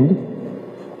the end,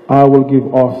 I will give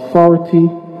authority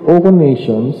over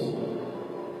nations,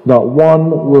 that one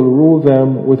will rule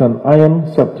them with an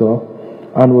iron scepter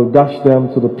and will dash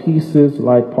them to the pieces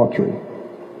like pottery.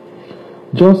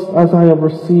 Just as I have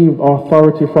received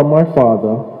authority from my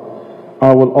Father,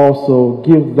 I will also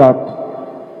give that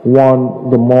one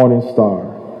the morning star.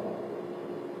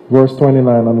 Verse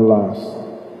 29 and the last.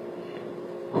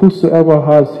 Whosoever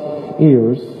has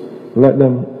ears, let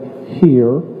them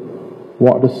hear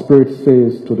what the Spirit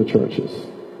says to the churches.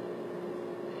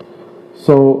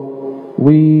 So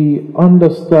we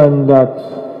understand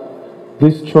that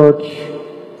this church,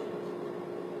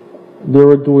 they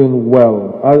were doing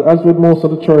well. As with most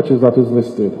of the churches that is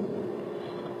listed,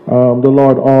 the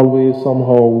Lord always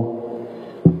somehow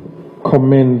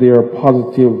commend their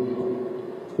positive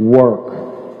work.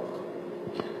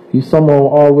 He somehow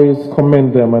always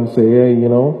commend them and say, hey,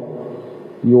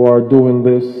 you are doing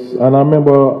this. And I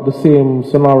remember the same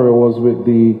scenario was with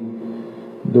the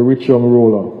rich young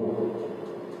ruler,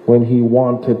 when he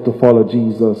wanted to follow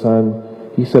Jesus, and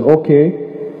he said, okay,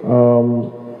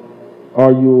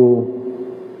 are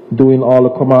you doing all the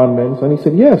commandments? And he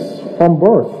said, yes, from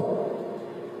birth.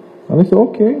 And he said,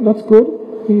 okay, that's good.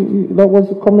 That was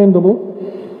commendable.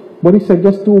 But he said,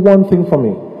 just do one thing for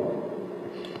me.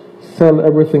 Sell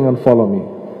everything and follow me.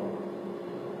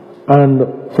 And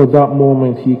for that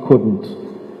moment he couldn't,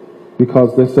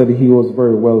 because they said he was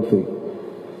very wealthy.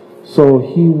 So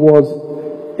he was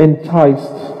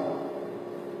enticed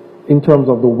in terms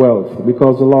of the wealth,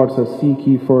 because the Lord says, seek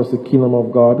ye first the kingdom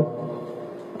of God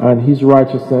and his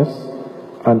righteousness,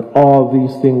 and all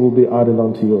these things will be added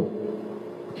unto you.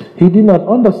 He did not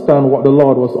understand what the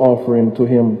Lord was offering to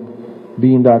him,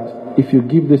 being that if you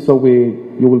give this away,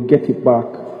 you will get it back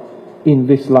in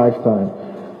this lifetime.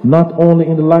 not only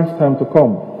in the lifetime to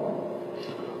come.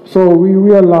 So we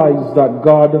realize that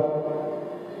God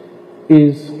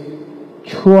is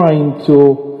trying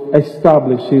to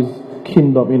establish his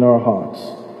kingdom in our hearts.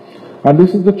 And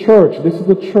this is the church. This is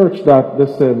the church that they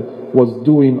said was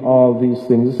doing all these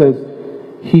things. It says,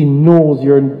 he knows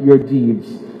your deeds.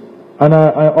 And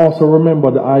I also remember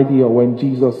the idea when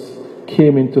Jesus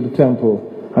came into the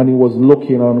temple and he was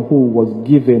looking on who was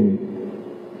giving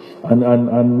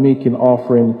and making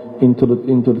offering into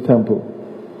the temple.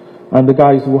 And the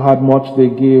guys who had much, they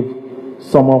gave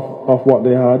some of what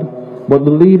they had. But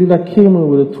the lady that came in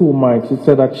with the 2 mites, it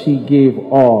said that she gave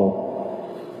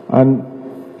all. And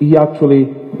he actually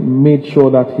made sure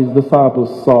that his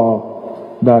disciples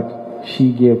saw that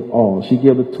she gave all. She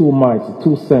gave the 2 mites, the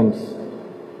 2 cents.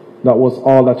 That was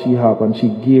all that she had, and she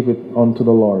gave it unto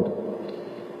the Lord.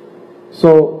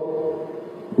 So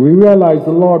we realize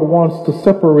the Lord wants to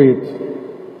separate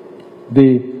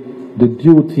the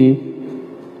duty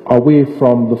away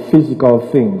from the physical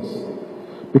things.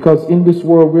 Because in this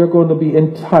world we're going to be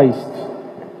enticed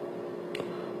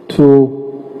to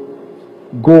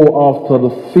go after the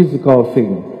physical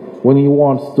thing when he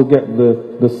wants to get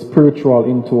the spiritual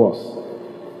into us.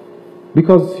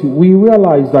 Because we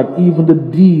realize that even the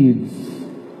deeds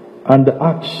and the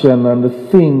action and the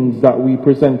things that we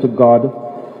present to God,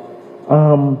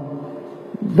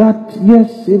 that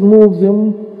yes, it moves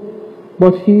him,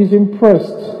 but he's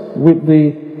impressed with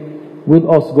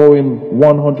us going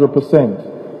 100%.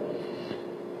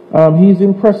 He's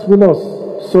impressed with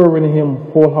us serving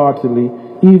him wholeheartedly,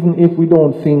 even if we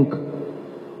don't think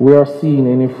we are seeing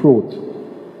any fruit.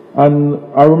 And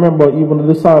I remember even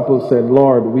the disciples said,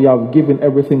 Lord, we have given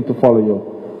everything to follow you.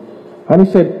 And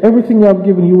he said, everything you have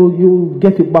given, you will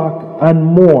get it back and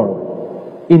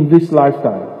more in this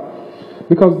lifetime.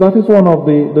 Because that is one of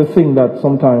the things that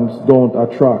sometimes don't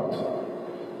attract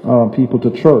people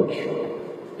to church.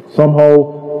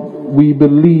 Somehow we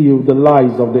believe the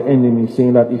lies of the enemy,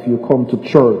 saying that if you come to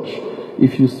church,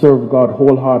 if you serve God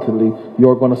wholeheartedly,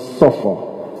 you're going to suffer.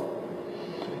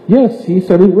 Yes, he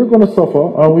said we're going to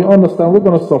suffer, and we understand we're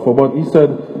going to suffer, but he said,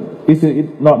 is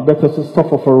it not better to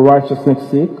suffer for righteousness'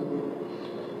 sake?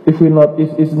 Is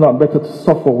it not better to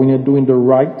suffer when you're doing the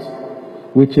right,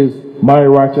 which is my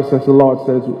righteousness, the Lord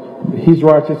says, his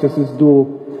righteousness is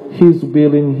do his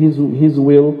will in his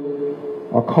will,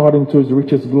 according to his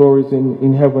richest glories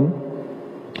in heaven.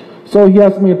 So he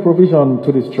has made provision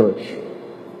to this church.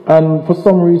 And for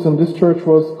some reason, this church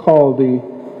was called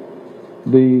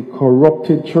the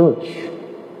corrupted church.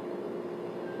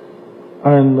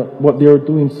 But they're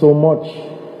doing so much.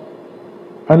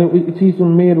 And it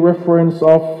even made reference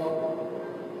of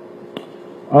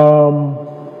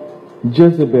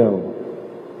Jezebel.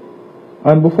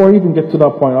 And before I even get to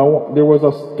that point, there was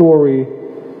a story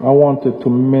I wanted to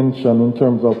mention in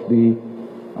terms of the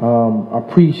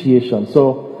appreciation.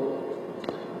 So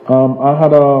I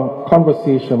had a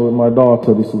conversation with my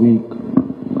daughter this week,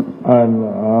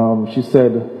 and she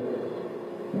said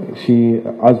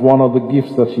as one of the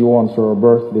gifts that she wants for her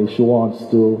birthday, she wants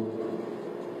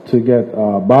to get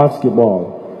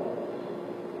basketball.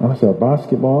 And I said,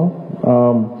 basketball?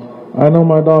 I know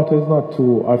my daughter is not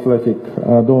too athletic.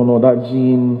 I don't know, that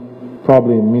gene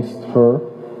probably missed her.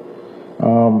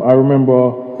 I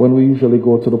remember when we usually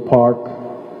go to the park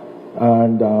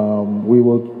and we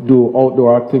will do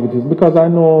outdoor activities, because I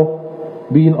know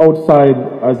being outside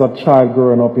as a child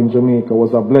growing up in Jamaica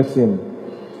was a blessing.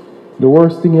 The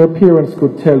worst thing your parents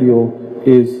could tell you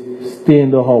is stay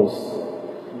in the house.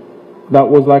 That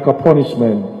was like a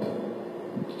punishment.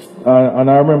 And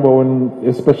I remember when,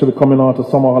 especially coming out of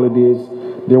summer holidays,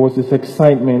 there was this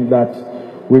excitement that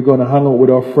we're going to hang out with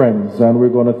our friends and we're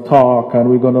going to talk and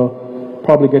we're going to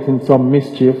probably get in some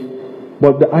mischief.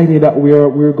 But the idea that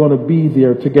we're going to be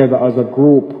there together as a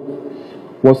group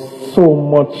was so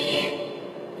much,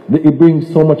 it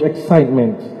brings so much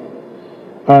excitement.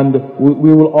 And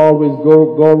we will always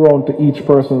go around to each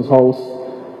person's house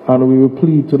and we will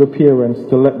plead to the parents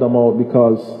to let them out,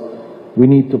 because we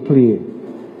need to play.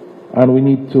 And we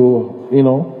need to,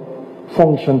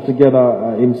 function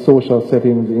together in social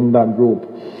settings in that group.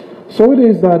 So it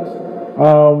is that,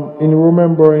 in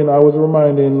remembering, I was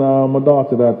reminding my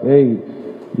daughter that, hey,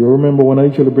 you remember when I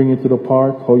usually bring you to the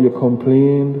park, how you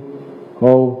complained,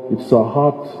 how it's so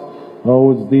hot,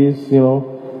 how it's this, she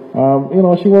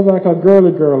was like a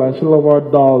girly girl and she loved our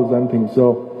dolls and things.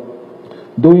 So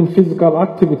doing physical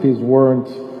activities weren't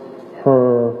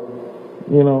her,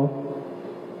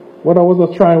 what I was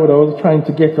trying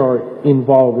to get her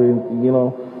involved in,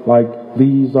 like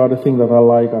these are the things that I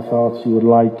like. I thought she would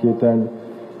like it,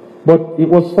 but it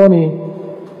was funny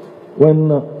when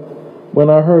when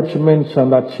I heard she mention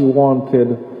that she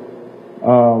wanted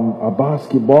a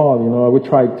basketball, you know, we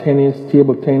tried tennis,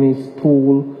 table tennis,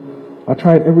 pool. I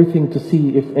tried everything to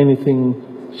see if anything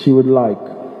she would like.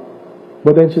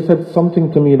 But then she said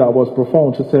something to me that was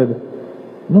profound. She said,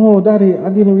 "No, Daddy, I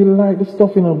didn't really like the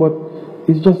stuff, you know, but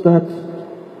it's just that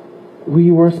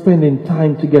we were spending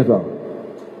time together."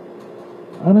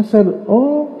 And I said,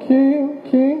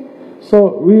 okay.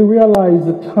 So we realized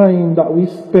the time that we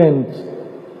spent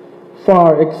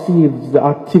far exceeds the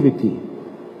activity.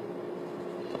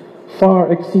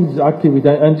 Far exceeds the activity.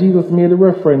 And Jesus made a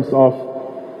reference of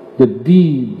the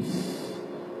deeds,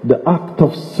 the act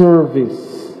of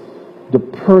service, the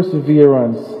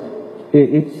perseverance.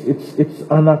 It's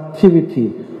an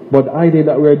activity, but the idea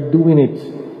that we're doing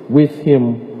it with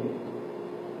Him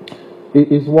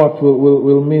is what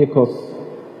will make us,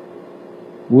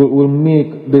 will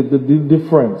make the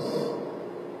difference.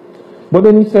 But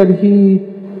then He said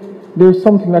there's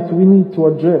something that we need to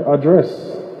address.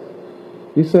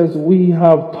 He says we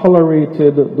have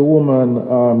tolerated the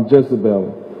woman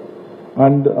Jezebel.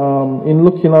 And in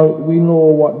looking out, we know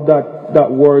what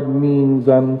that word means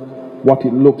and what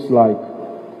it looks like.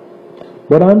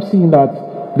 But I'm seeing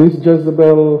that this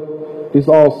Jezebel is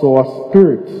also a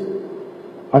spirit,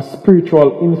 a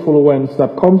spiritual influence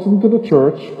that comes into the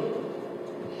church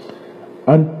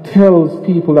and tells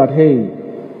people that, hey,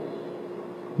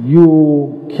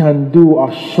 you can do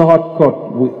a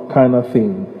shortcut kind of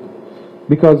thing.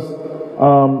 Because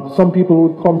some people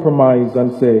would compromise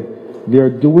and say, they're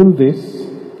doing this,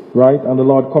 right? And the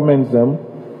Lord commends them.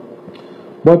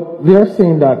 But they're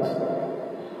saying that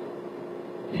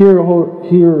here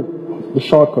the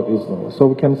shortcut is now. So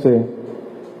we can say,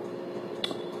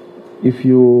 if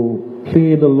you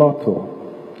play the lotto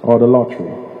or the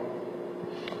lottery,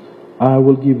 I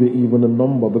will give you even a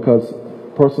number, because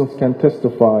persons can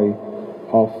testify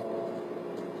of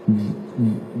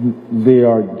they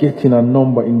are getting a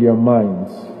number in their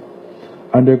minds.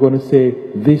 And they're going to say,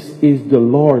 this is the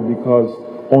Lord, because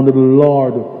only the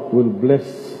Lord will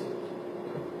bless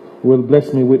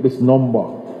me with this number.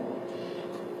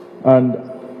 And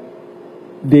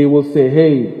they will say,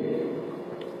 hey,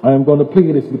 I'm going to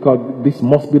play this because this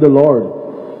must be the Lord.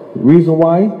 Reason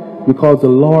why? Because the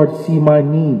Lord see my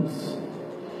needs.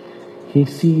 He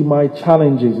see my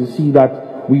challenges. He see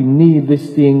that we need this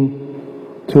thing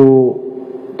to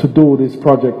do this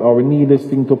project, or we need this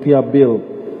thing to pay a bill.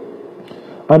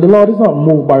 And the Lord is not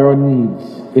moved by our needs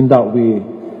in that way,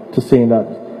 to saying that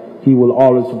He will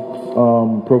always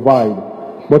provide.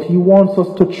 But He wants us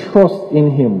to trust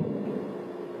in Him.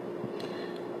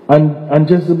 And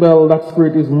Jezebel, that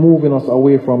spirit, is moving us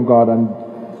away from God, and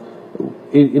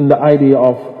in the idea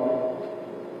of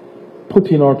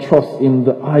putting our trust in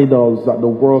the idols that the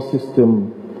world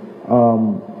system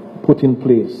put in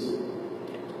place.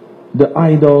 The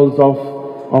idols of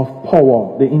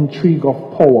power, the intrigue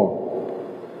of power,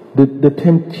 the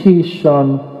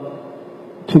temptation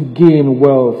to gain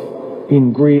wealth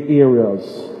in gray areas.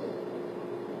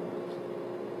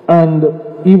 And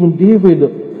even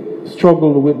David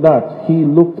struggled with that. He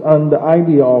looked on the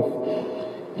idea of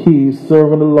he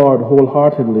serving the Lord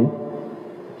wholeheartedly,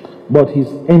 but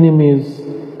his enemies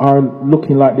are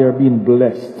looking like they're being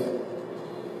blessed.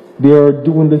 They are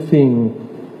doing the thing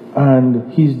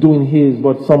and he's doing his,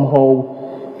 but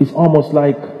somehow it's almost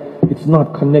like it's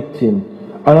not connecting.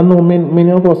 And I know many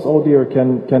of us out there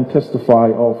can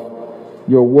testify of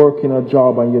you're working a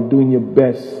job and you're doing your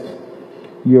best.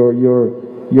 You're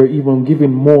even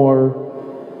giving more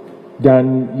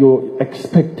than you're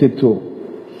expected to.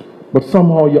 But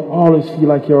somehow you always feel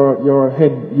like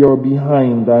you're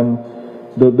behind, and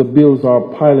the bills are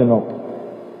piling up.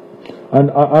 And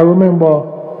I remember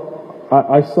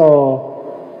I saw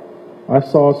a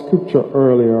scripture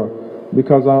earlier,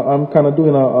 because I'm kind of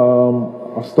doing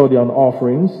a study on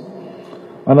offerings,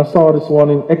 and I saw this one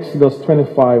in Exodus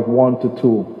 25,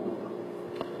 1-2.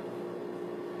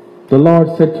 The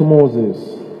Lord said to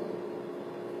Moses,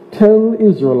 "Tell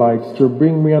Israelites to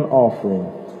bring me an offering.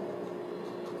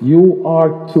 You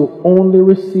are to only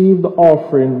receive the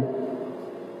offering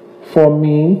for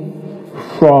me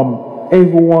from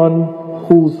everyone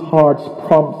whose hearts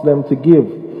prompts them to give."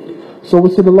 So we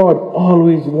see the Lord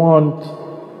always want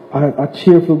a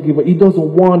cheerful giver. He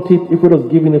doesn't want it if we're just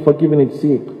giving it for giving its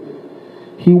sake.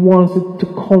 He wants it to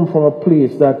come from a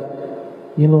place that,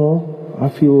 I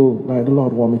feel like the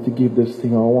Lord want me to give this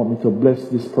thing, or I want me to bless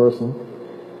this person.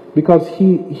 Because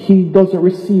he doesn't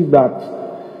receive that.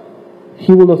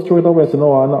 He will just throw it away and say,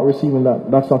 "No, I'm not receiving that.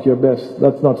 That's not your best.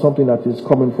 That's not something that is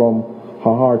coming from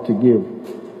her heart to give."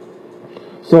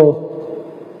 So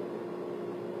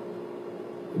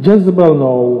Jezebel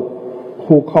now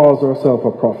who calls herself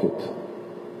a prophet.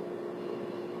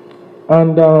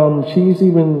 And she's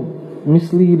even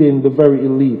misleading the very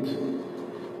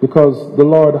elite, because the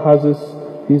Lord has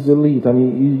his elite, and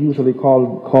he usually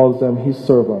calls them his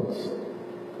servants.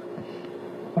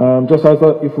 Just as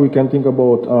if we can think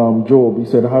about Job, he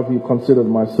said, have you considered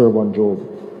my servant Job?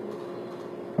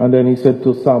 And then he said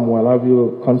to Samuel, have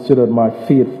you considered my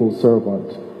faithful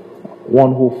servant,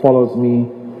 one who follows me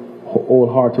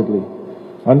wholeheartedly?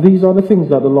 And these are the things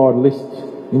that the Lord lists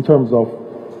in terms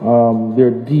of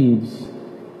their deeds,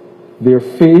 their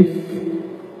faith,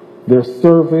 their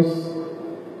service,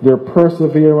 their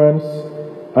perseverance,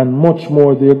 and much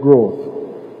more their growth.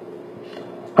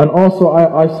 And also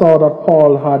I saw that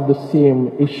Paul had the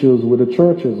same issues with the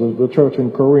churches, the church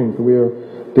in Corinth, where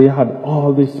they had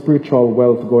all this spiritual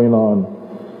wealth going on,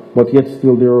 but yet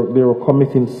still they were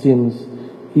committing sins.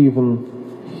 Even,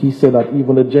 he said that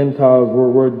even the Gentiles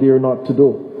were there not to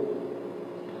do.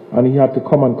 And he had to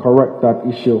come and correct that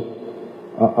issue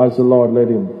as the Lord led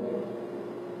him.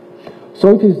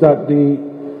 So it is that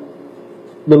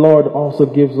the Lord also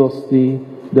gives us the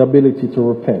ability to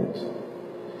repent.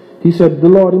 He said the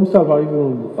Lord himself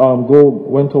even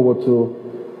went over to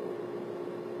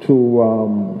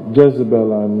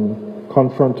Jezebel and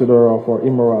confronted her of her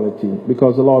immorality,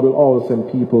 because the Lord will always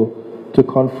send people to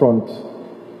confront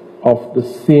of the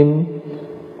sin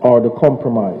or the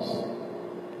compromise.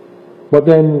 But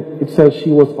then it says she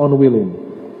was unwilling.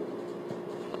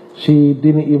 She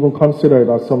didn't even consider it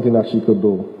as something that she could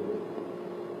do.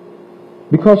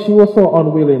 Because she was so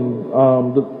unwilling,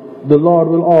 the Lord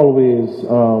will always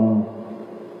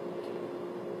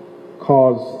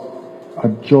cause a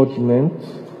judgment,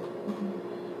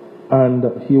 and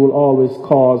he will always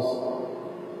cause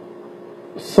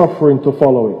suffering to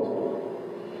follow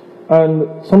it.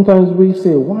 And sometimes we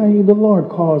say, why the Lord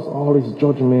cause all this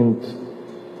judgment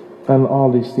and all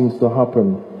these things to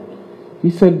happen? He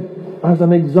said, as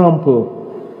an example,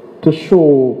 to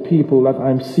show people that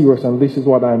I'm serious and this is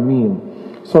what I mean.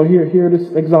 So here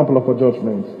this example of a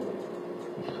judgment.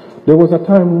 There was a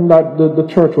time that the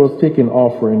church was taking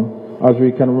offering, as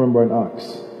we can remember in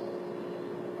Acts.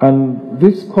 And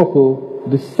this couple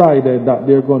decided that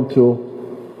they're going to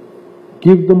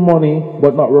give the money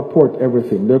but not report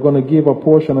everything. They're going to give a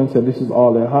portion and say this is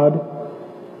all they had.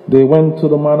 They went to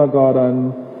the man of God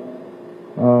and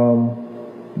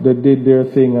they did their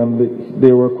thing, and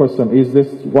they were questioned, is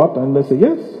this what? And they said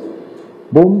yes.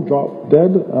 Boom, dropped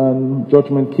dead, and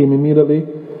judgment came immediately.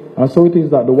 And so it is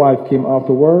that the wife came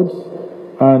afterwards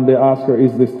and they asked her,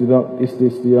 is this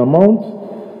the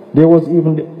amount? There was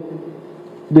even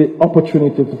the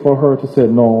opportunity for her to say,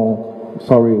 no,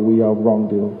 sorry, we have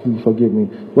wronged you, please forgive me.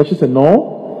 But she said,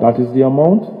 no, that is the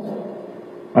amount.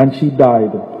 And she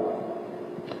died.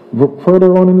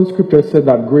 Further on in the scripture, it said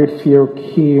that great fear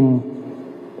came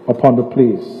upon the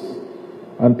place.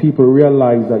 And people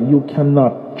realized that you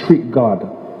cannot trick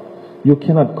God. You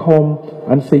cannot come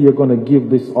and say you're going to give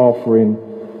this offering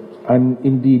and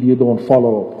indeed you don't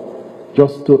follow up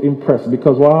just to impress.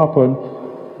 Because what happened,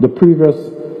 the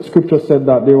previous scripture said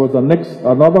that there was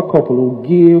another couple who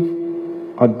gave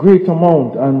a great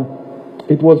amount and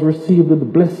it was received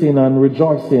with blessing and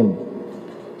rejoicing.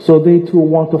 So they too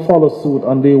want to follow suit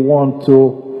and they want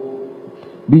to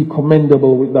be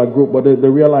commendable with that group, but they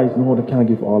realize, no, they can't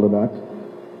give all of that.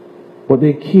 But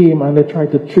they came and they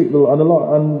tried to trick the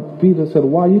Lord. And Peter said,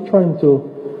 why are you trying to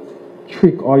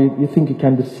trick, or you think you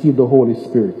can deceive the Holy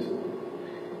Spirit?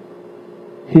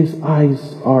 His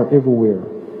eyes are everywhere.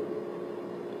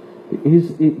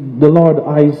 The Lord's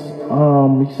eyes,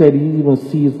 he said he even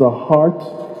sees the heart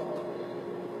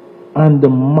and the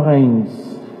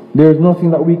minds. There's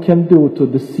nothing that we can do to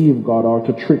deceive God or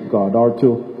to trick God or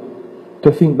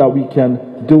to think that we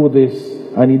can do this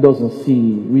and he doesn't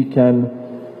see. We can,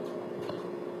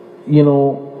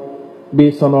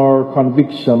 based on our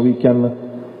conviction,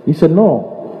 he said,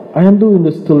 no, I am doing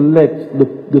this to let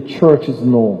the churches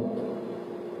know.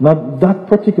 Not that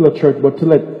particular church, but to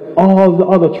let all the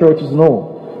other churches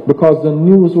know. Because the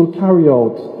news will carry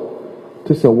out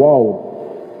to say, wow,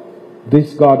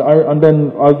 this God. And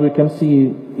then as we can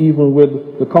see, even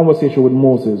with the conversation with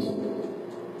Moses,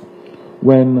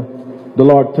 when the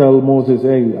Lord tells Moses,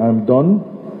 hey, I'm done.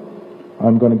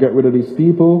 I'm going to get rid of these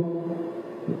people.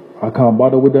 I can't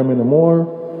bother with them anymore.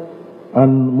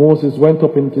 And Moses went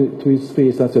up into his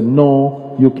face and said,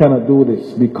 no, you cannot do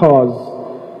this, because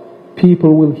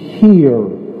people will hear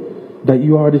that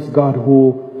you are this God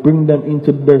who bring them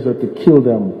into the desert to kill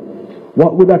them.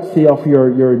 What would that say of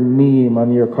your name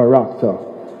and your character?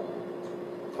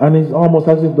 And it's almost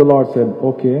as if the Lord said,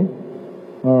 okay,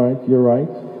 all right, you're right.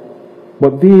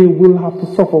 but they will have to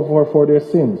suffer for their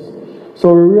sins.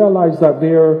 So we realize that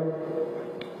there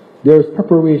is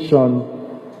preparation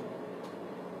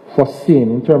for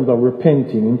sin in terms of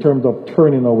repenting, in terms of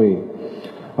turning away.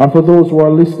 And for those who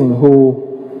are listening who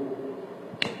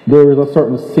there is a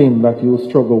certain sin that you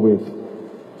struggle with,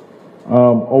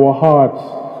 our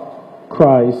heart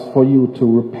cries for you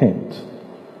to repent,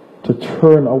 to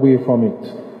turn away from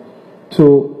it,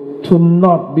 to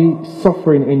not be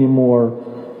suffering anymore,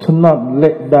 to not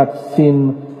let that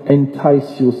sin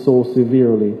entice you so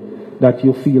severely that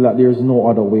you feel that there is no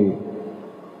other way.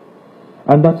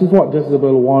 And that is what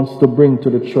Jezebel wants to bring to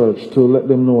the church, to let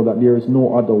them know that there is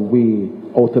no other way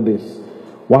out of this.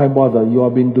 Why bother? You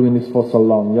have been doing this for so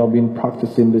long. You have been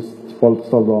practicing this for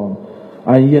so long,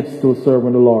 and yet still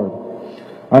serving the Lord.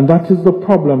 And that is the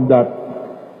problem that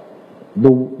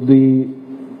the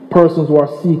persons who are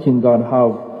seeking God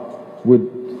have with,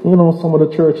 some of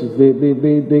the churches.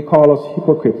 They call us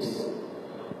hypocrites,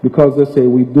 because they say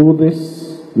we do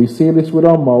this, we say this with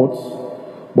our mouths,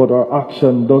 but our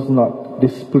action does not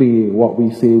display what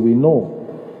we say we know.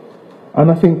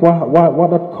 And I think what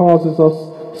that causes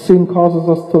us, sin causes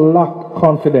us to lack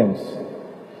confidence.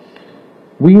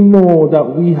 We know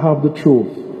that we have the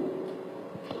truth.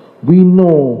 We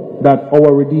know that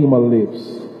our Redeemer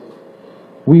lives.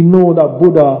 We know that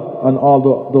Buddha and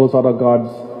all those other gods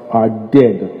are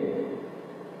dead.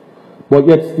 But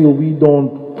yet still we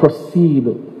don't proceed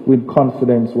with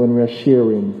confidence when we are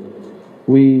sharing.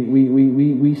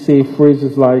 We say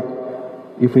phrases like,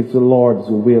 if it's the Lord's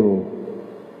will.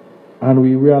 And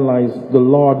we realize the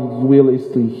Lord's will is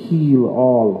to heal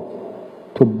all,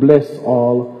 to bless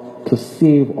all, to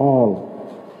save all.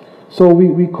 So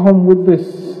we come with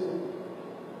this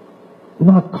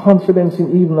not confidence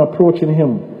in even approaching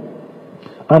Him.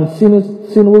 And sin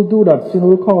will do that. Sin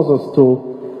will cause us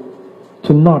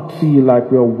to not feel like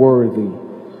we are worthy,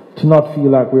 to not feel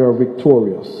like we are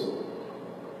victorious.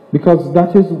 Because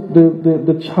that is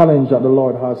the challenge that the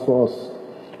Lord has for us,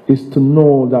 is to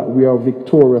know that we are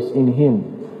victorious in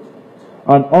Him.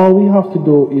 And all we have to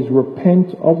do is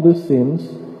repent of the sins,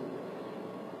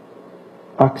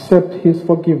 accept His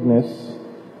forgiveness,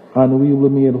 and we will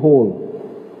be made whole.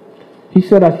 He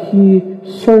said that He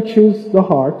searches the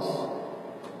hearts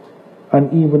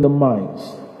and even the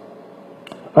minds.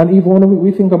 And even when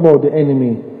we think about the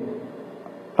enemy,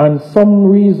 and some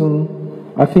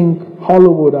reason, I think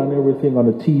Hollywood and everything on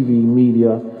the TV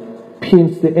media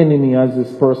paints the enemy as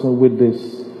this person with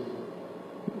this,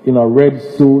 red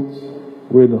suit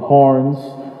with horns,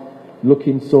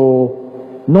 looking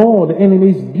so. No, the enemy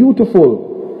is beautiful.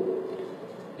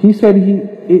 He said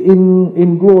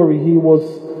in glory he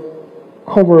was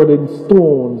covered in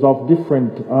stones of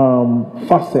different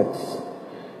facets,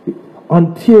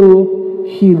 until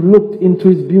he looked into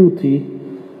his beauty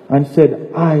and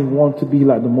said, I want to be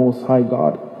like the Most High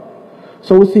God.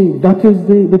 So we see that is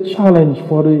the challenge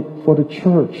for the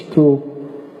church,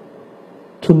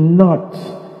 to not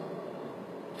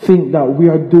think that we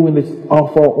are doing this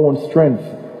of our own strength,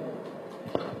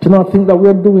 to not think that we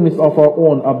are doing this of our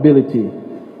own ability,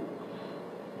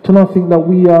 to not think that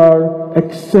we are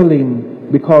excelling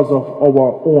because of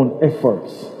our own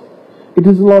efforts. It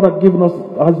is the Lord that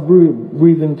has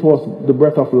breathed into us the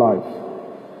breath of life,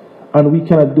 and we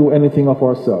cannot do anything of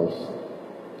ourselves.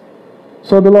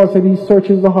 So the Lord said He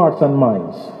searches the hearts and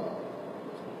minds,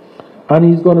 and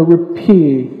He's going to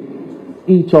repay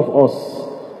each of us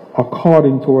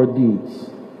according to our deeds.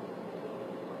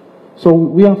 So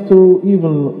we have to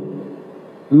even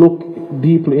look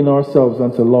deeply in ourselves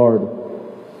and say, Lord,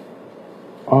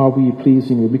 are we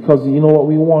pleasing You? Because you know what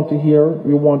we want to hear?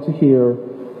 We want to hear,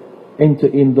 enter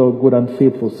in the good and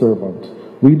faithful servant.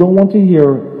 We don't want to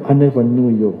hear, I never knew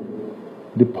You,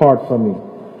 depart from Me.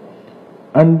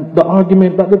 And the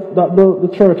argument that the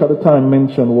church at the time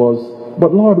mentioned was,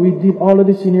 but Lord, we did all of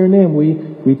this in Your name.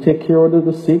 We take care of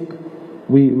the sick.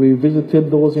 We visited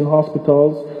those in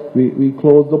hospitals. We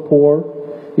clothed the poor.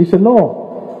 He said,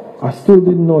 no, I still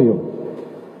didn't know You.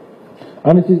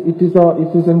 And it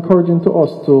is encouraging to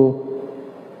us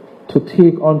to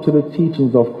take onto the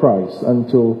teachings of Christ, and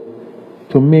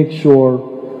to make sure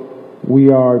we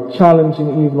are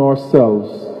challenging even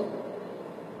ourselves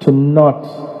to not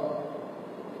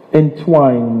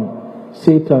entwine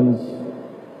Satan's,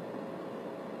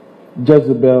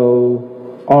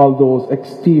 Jezebel, all those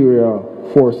exterior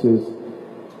forces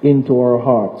into our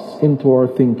hearts, into our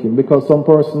thinking. Because some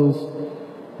persons,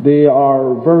 they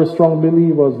are very strong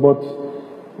believers, but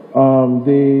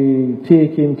they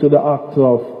take into the act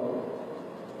of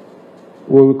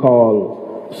what we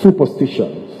call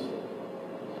superstitions,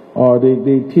 or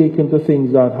they take into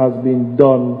things that has been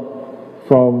done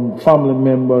from family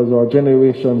members or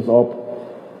generations up.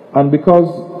 And because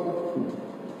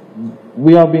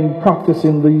we have been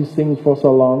practicing these things for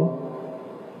so long,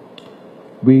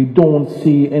 we don't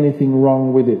see anything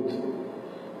wrong with it.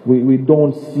 We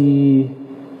don't see,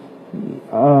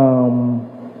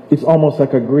 it's almost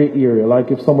like a gray area.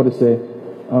 Like if somebody say,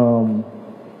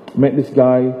 met this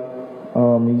guy,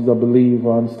 he's a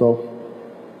believer and stuff,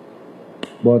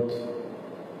 but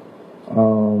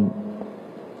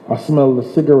I smell the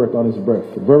cigarette on his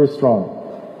breath, very strong.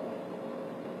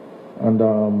 And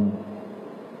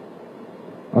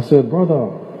I said,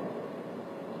 brother,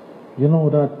 you know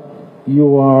that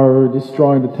you are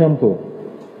destroying the temple.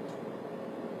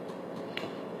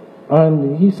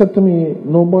 And he said to me,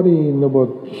 nobody never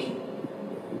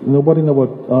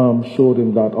showed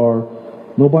him that, or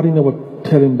nobody never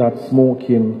tell him that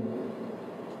smoking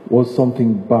was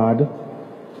something bad.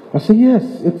 I said, yes,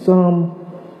 it's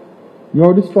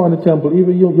you're destroying the temple.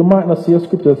 Even you might not see a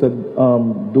scripture that said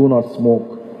do not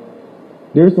smoke.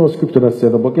 There is no scripture that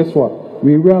said that, but guess what?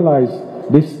 We realize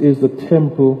this is the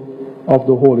temple of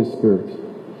the Holy Spirit.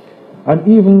 And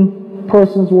even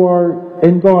persons who are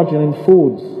indulging in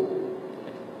foods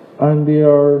and they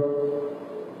are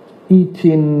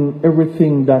eating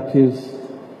everything that is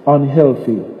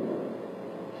unhealthy.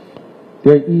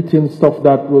 They're eating stuff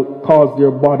that will cause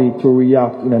their body to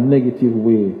react in a negative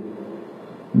way.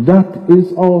 That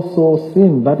is also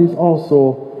sin. That is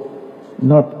also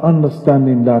not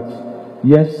understanding that,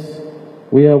 yes,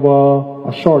 we have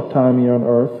a short time here on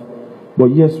earth, but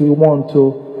yes, we want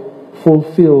to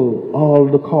fulfill all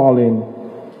the calling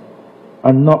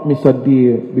and not miss a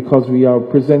day, because we are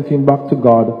presenting back to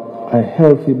God a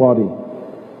healthy body,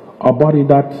 a body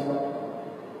that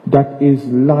is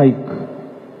like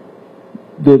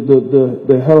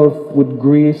the health with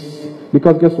grace.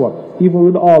 Because guess what? Even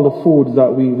with all the foods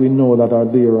that we know that are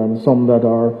there and some that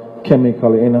are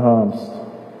chemically enhanced,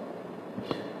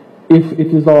 if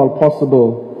it is all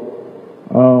possible,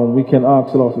 we can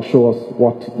ask the Lord to show us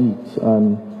what to eat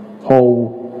and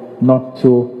how not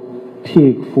to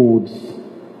take foods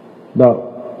that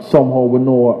somehow we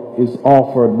know is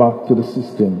offered back to the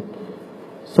system.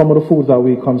 Some of the foods that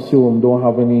we consume don't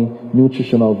have any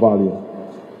nutritional value.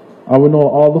 And we know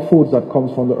all the foods that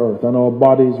comes from the earth, and our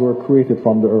bodies were created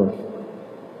from the earth.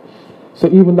 So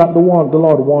even that the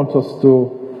Lord wants us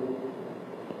to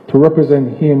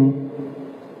represent Him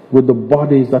with the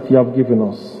bodies that He have given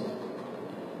us.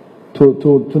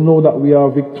 To know that we are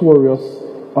victorious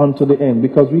unto the end,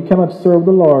 because we cannot serve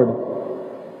the Lord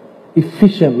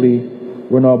efficiently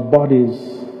when our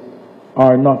bodies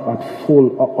are not at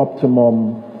full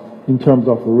optimum in terms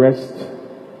of rest,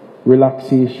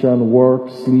 relaxation, work,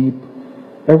 sleep.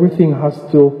 Everything has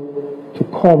to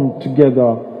come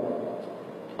together,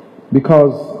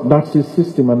 because that's His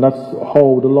system and that's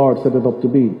how the Lord set it up to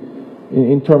be.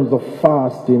 In terms of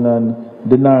fasting and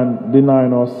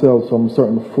denying ourselves from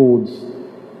certain foods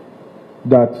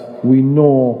that we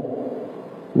know,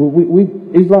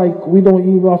 it's like we don't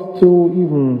even have to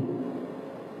even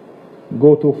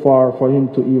go too far for Him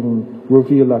to even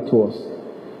reveal that to us.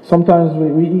 Sometimes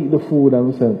we eat the food and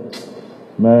we say,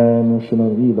 man, we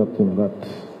shouldn't eat that thing.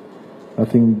 That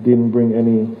thing didn't bring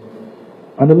any.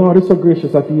 And the Lord is so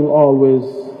gracious that He will always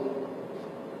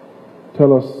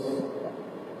tell us,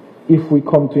 if we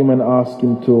come to Him and ask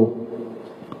Him to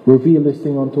reveal this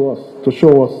thing unto us, to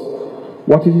show us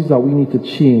what it is that we need to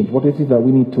change, what it is that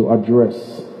we need to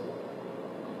address.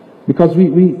 Because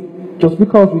just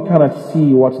because we cannot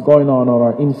see what's going on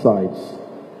our insides,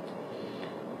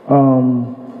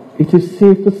 it is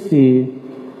safe to say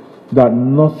that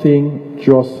nothing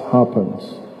just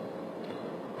happens.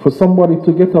 For somebody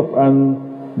to get up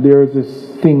and there's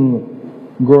this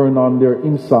thing going on their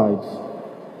insides,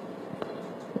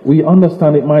 we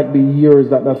understand it might be years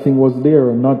that thing was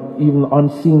there, not even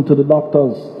unseen to the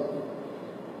doctors.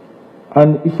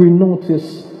 And if we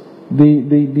notice,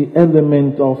 the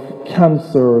element of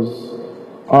cancers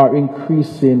are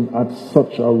increasing at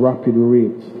such a rapid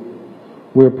rate,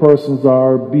 where persons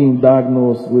are being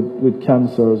diagnosed with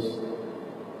cancers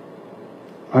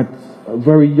at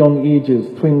very young ages,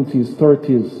 20s,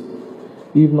 30s.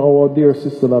 Even our dear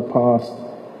sister that passed,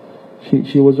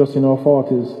 she was just in her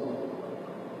 40s.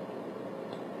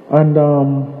 And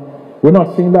we're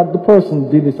not saying that the person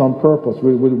did this on purpose.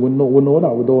 We know that.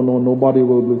 We don't know. Nobody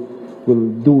will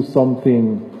do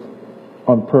something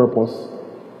on purpose.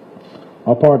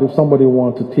 Apart if somebody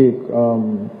wants to take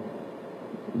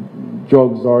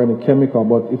drugs or any chemical,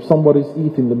 but if somebody's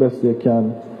eating the best they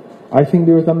can, I think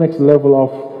there is a next level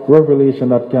of revelation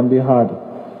that can be had,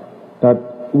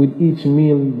 that with each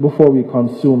meal before we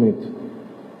consume it,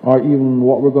 or even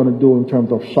what we're going to do in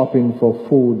terms of shopping for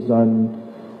foods, and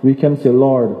we can say,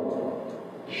 Lord,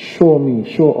 show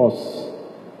us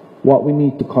what we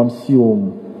need to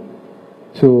consume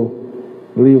to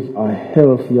live a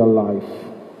healthier life,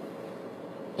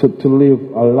 to live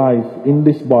a life in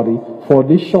this body for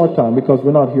this short time, because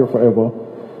we're not here forever.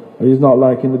 It's not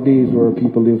like in the days where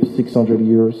people live 600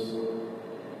 years.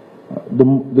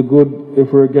 The good,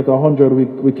 if we get 100,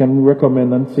 we can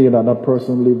recommend and say that that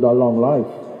person lived a long life,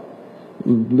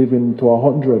 living to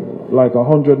 100. Like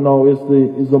 100 now is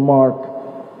the mark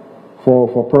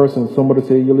for persons. Somebody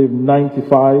say you live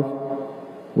 95.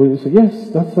 We say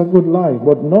yes, that's a good life.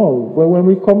 But no, when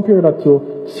we compare that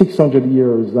to 600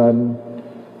 years and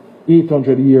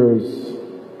 800 years,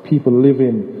 people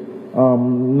living.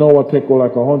 Noah take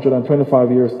like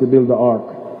 125 years to build the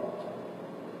ark.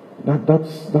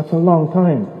 That's a long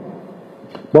time.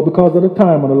 But because of the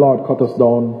time when the Lord cut us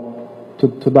down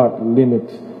to that limit,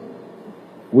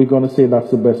 we're going to say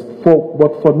that's the best.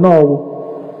 But for now,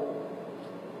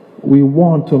 we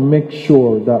want to make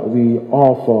sure that we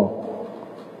offer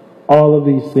all of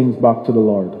these things back to the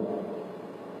Lord.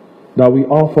 That we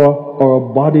offer our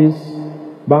bodies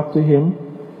back to Him.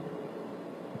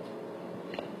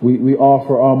 We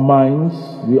offer our minds.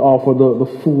 We offer the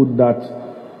food that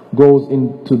goes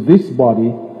into this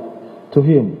body to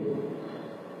Him.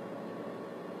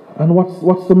 And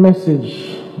what's the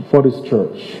message for this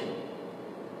church?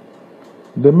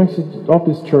 The message of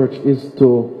this church is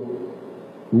to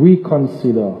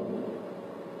reconsider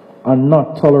and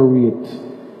not tolerate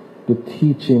the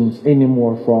teachings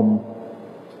anymore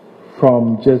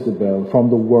from Jezebel, from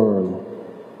the world.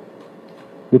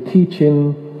 The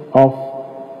teaching of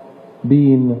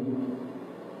living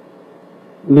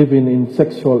in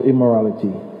sexual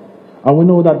immorality. And we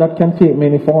know that can take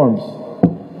many forms.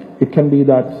 It can be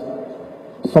that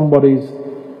somebody's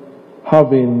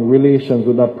having relations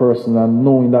with that person and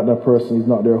knowing that that person is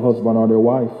not their husband or their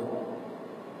wife.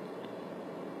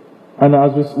 And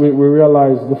as we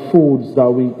realize the foods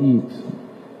that we eat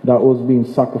that was being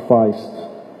sacrificed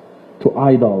to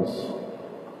idols.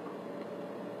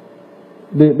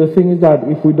 The thing is that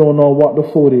if we don't know what the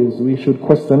food is, we should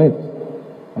question it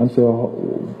and say,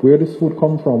 where does food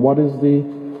come from? What is the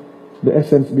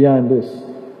essence behind this?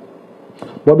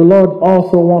 But the Lord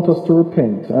also wants us to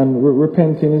repent, and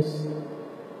repenting is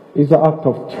an act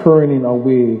of turning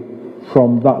away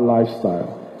from that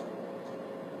lifestyle.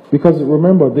 Because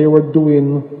remember, they were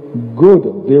doing good.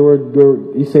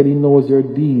 He said He knows their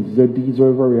deeds. Their deeds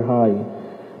were very high.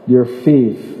 Their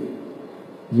faith,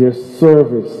 their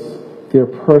service, their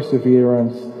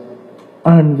perseverance,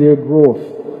 and their growth.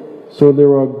 So they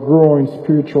were growing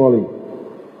spiritually.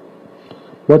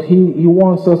 But He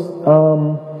wants us,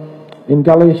 in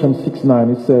Galatians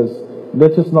 6:9, it says,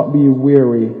 let us not be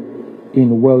weary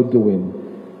in well-doing.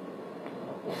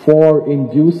 For in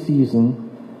due season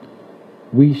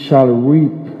we shall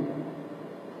reap.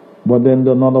 But then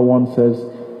another one says,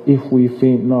 if we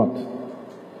faint not.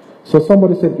 So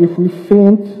somebody said, if we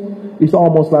faint, it's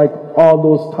almost like all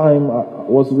those time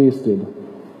was wasted.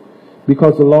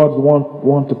 Because the Lord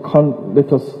want to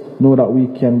let us know that we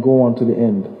can go on to the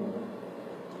end.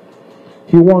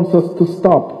 He wants us to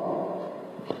stop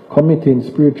committing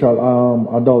spiritual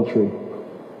adultery.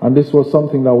 And this was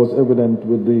something that was evident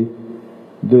with the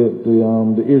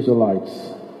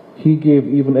Israelites. He gave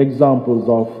even examples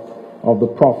of the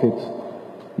prophet.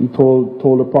 He told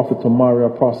the prophet to marry a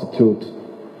prostitute,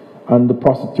 and the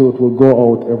prostitute will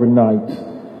go out every night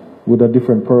with a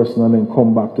different person and then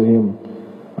come back to him.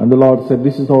 And the Lord said,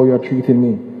 this is how you are treating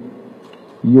me.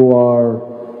 You are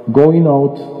going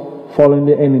out, following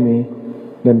the enemy,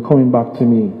 then coming back to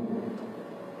me.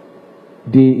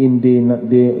 Day in,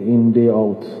 day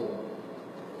out.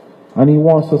 And He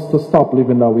wants us to stop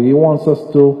living that way. He wants us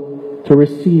to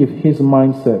receive His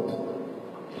mindset.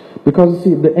 Because you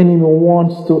see, the enemy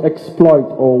wants to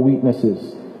exploit our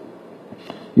weaknesses.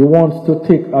 He wants to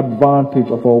take advantage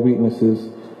of our weaknesses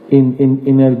in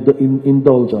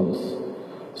indulgence.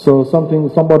 So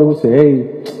somebody will say,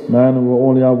 hey, man, we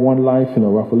only have one life, we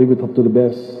have to live it up to the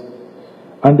best.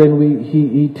 And then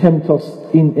he tempts us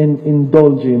in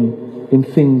indulging in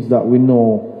things that we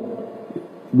know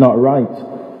not right.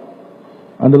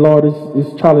 And the Lord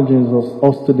is challenging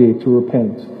us today to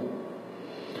repent.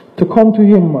 To come to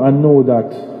Him and know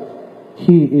that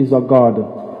He is a God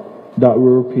that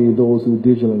will repay those who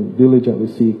diligently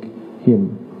seek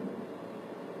Him.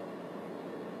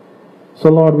 So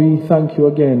Lord, we thank You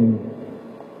again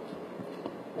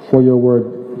for Your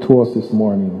word to us this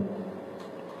morning.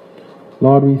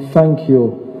 Lord, we thank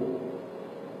You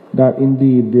that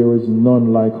indeed there is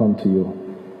none like unto You.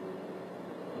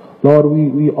 Lord,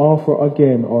 we offer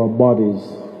again our bodies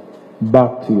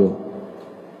back to you.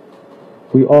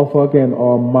 We offer again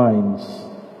our minds.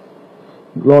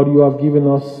 Lord, you have given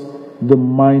us the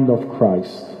mind of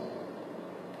Christ.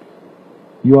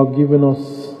 You have given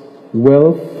us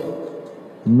wealth,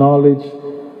 knowledge,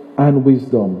 and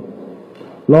wisdom.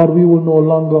 Lord, we will no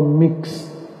longer mix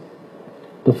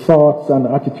the thoughts and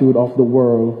attitude of the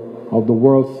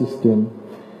world system,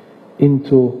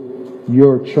 into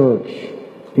your church,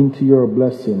 into your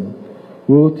blessing.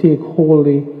 We will take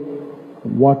wholly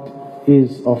what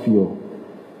is of you.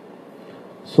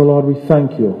 So Lord, we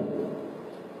thank you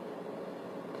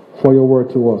for your word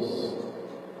to us.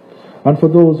 And for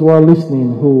those who are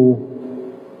listening who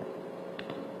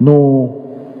know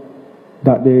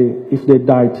that if they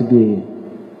die today,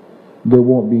 they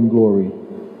won't be in glory.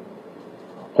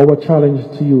 Our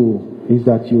challenge to you is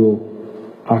that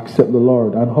you accept the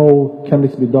Lord. And how can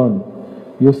this be done?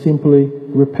 You simply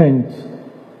repent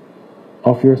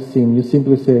of your sin. You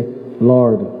simply say,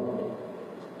 Lord,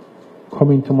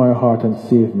 come into my heart and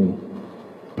save me.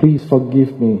 Please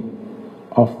forgive me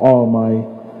of all my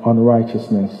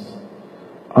unrighteousness.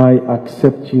 I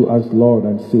accept you as Lord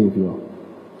and Savior.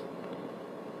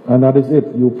 And that is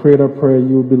it. You pray that prayer,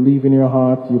 you believe in your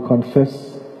heart, you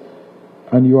confess,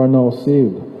 and you are now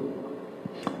saved.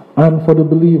 And for the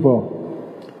believer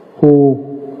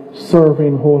who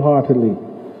serving wholeheartedly,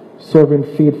 serving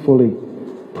faithfully,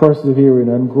 persevering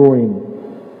and growing,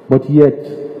 but yet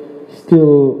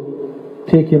still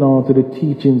taking on to the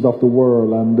teachings of the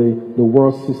world and the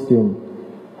world system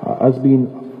has been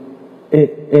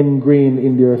ingrained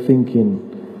in their thinking.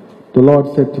 The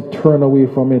Lord said to turn away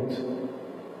from it,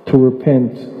 to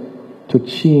repent, to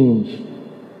change,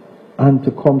 and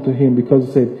to come to Him, because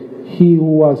He said, he who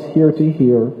was here to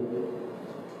hear,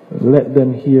 let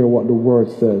them hear what the word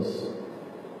says.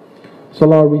 So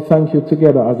Lord, we thank you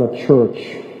together as a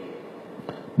church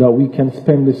that we can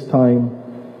spend this time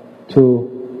to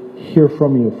hear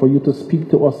from you, for you to speak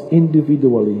to us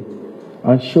individually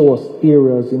and show us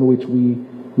areas in which we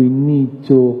need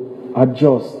to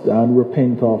adjust and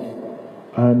repent of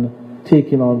and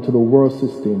taking on to the world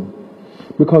system.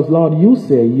 Because Lord, you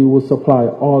say you will supply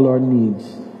all our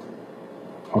needs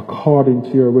according to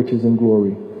your riches and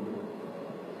glory.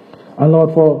 And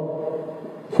Lord,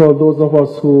 for those of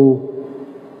us who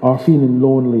are feeling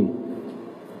lonely,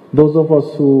 those of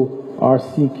us who are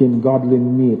seeking godly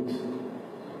mate,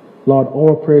 Lord,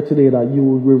 our prayer today that you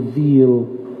will reveal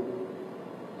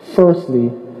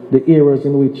firstly the areas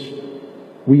in which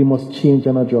we must change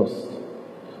and adjust.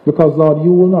 Because Lord,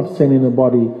 you will not send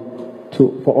anybody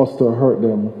for us to hurt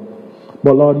them.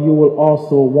 But Lord, you will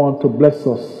also want to bless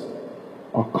us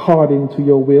according to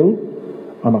your will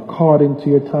and according to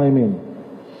your timing.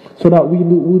 So that we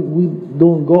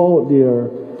don't go out there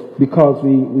because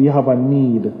we have a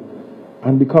need.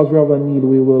 And because we have a need,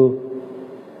 we will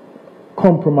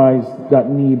compromise that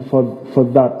need for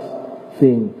that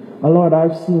thing. And Lord,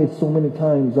 I've seen it so many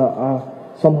times that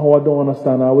somehow I don't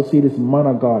understand. I will see this man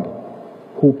of God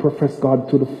who professed God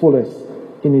to the fullest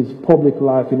in his public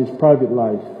life, in his private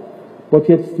life. But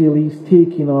yet still he's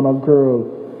taking on a girl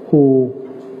who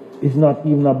is not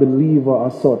even a believer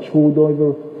as such, who don't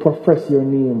even profess your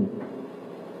name.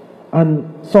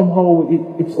 And somehow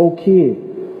it's okay.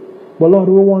 But Lord,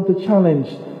 we want to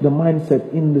challenge the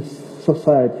mindset in this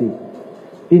society,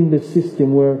 in the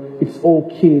system where it's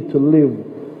okay to live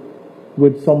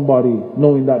with somebody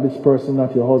knowing that this person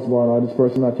not your husband or this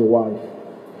person not your wife.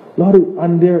 Lord,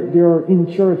 and they're in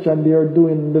church and they're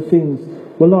doing the things.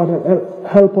 But Lord,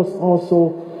 help us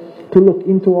also to look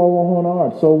into our own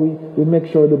heart, so we make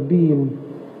sure the big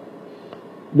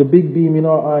beam in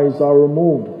our eyes are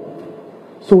removed,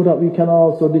 so that we can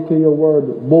also declare your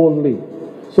word boldly,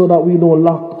 so that we don't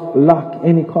lack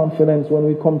any confidence when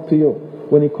we come to you,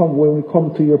 when we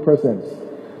come to your presence,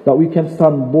 that we can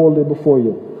stand boldly before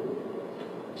you.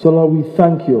 So Lord, we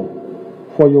thank you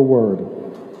for your word.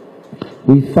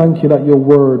 We thank you that your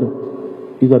word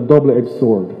is a double-edged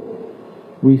sword.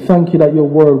 We thank you that your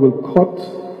word will cut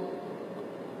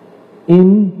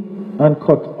in and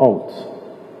cut out.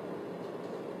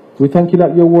 We thank you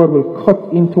that your word will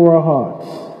cut into our hearts,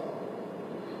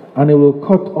 and it will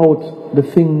cut out the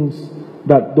things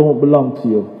that don't belong to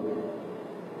you,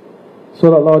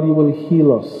 so that, Lord, you will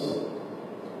heal us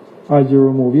as you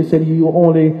remove. You said you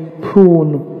only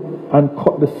prune and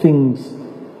cut the things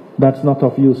that's not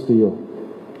of use to you.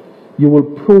 You will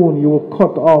prune, you will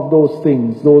cut off those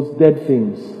things, those dead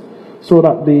things, so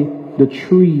that the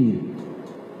tree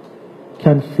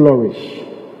can flourish.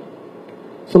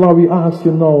 So Lord, we ask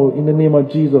you now in the name of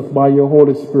Jesus, by your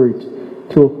Holy Spirit,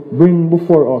 to bring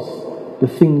before us the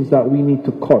things that we need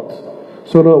to cut,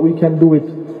 so that we can do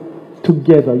it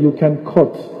together. You can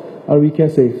cut, and we can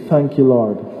say, thank you,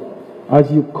 Lord.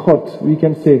 As you cut, we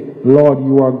can say, Lord,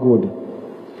 you are good.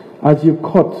 As you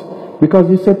cut, because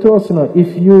you said to us,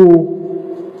 if you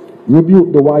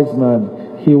rebuke the wise man,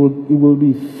 he will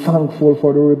be thankful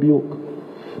for the rebuke.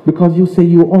 Because you say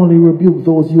you only rebuke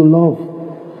those you love.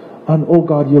 And oh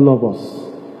God, you love us.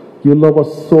 You love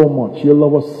us so much. You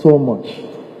love us so much.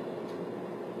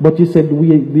 But you said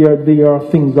there are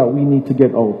things that we need to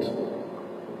get out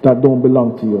that don't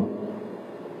belong to you.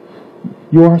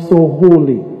 You are so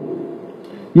holy.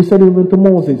 You said even to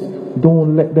Moses,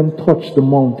 don't let them touch the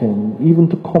mountain. Even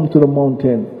to come to the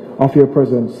mountain of your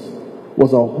presence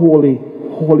was a holy,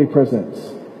 holy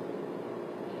presence.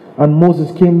 And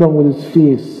Moses came down with his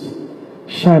face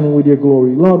shining with your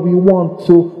glory. Lord, we want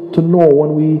to know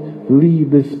when we leave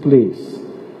this place,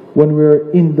 when we're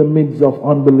in the midst of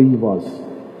unbelievers,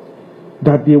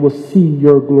 that they will see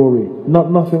your glory.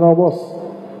 Not nothing of us,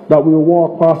 that we will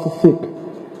walk past the sick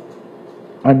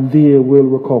and they will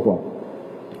recover.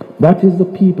 That is the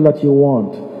people that you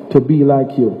want to be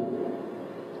like you,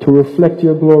 to reflect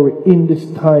your glory in this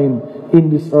time, in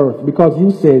this earth. Because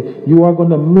you said you are going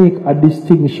to make a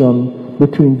distinction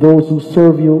between those who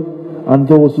serve you and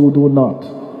those who do not.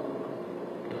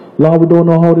 Lord, we don't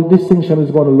know how the distinction is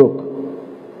going to look.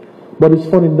 But it's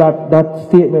funny that that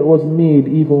statement was made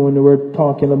even when we were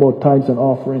talking about tithes and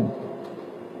offering.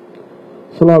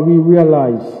 So Lord, we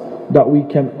realize that we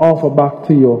can offer back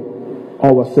to you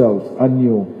ourselves and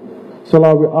you. So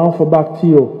Lord, we offer back to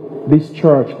you this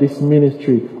church, this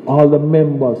ministry, all the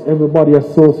members, everybody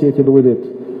associated with it.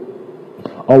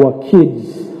 Our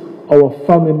kids, our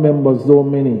family members, so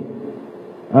many.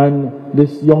 And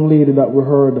this young lady that we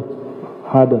heard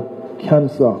had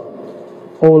cancer.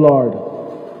 Oh Lord,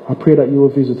 I pray that you will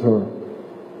visit her.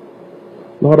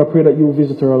 Lord, I pray that you will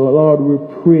visit her. Lord, we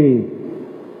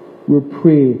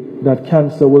pray that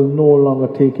cancer will no longer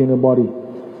take anybody.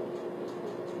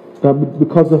 That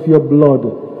because of your blood,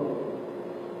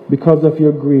 because of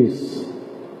your grace,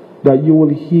 that you will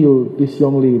heal this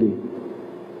young lady.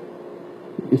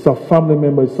 It's a family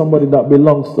member, it's somebody that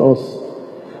belongs to us.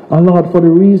 And Lord, for the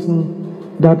reason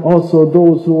that also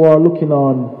those who are looking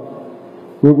on,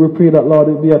 we pray that, Lord,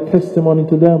 it will be a testimony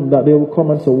to them, that they will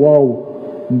come and say, wow,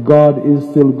 God is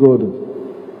still good.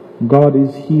 God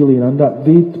is healing. And that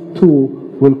they too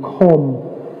will come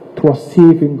to a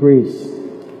saving grace.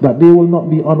 That they will not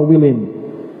be unwilling,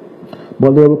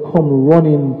 but they will come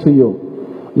running to you.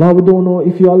 Lord, we don't know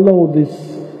if you allow this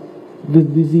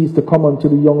disease to come onto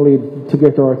the young lady to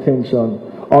get her attention,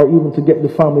 or even to get the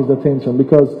family's attention,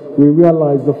 because we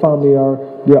realize the family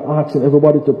they're asking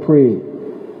everybody to pray.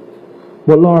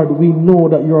 But Lord, we know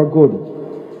that you are good.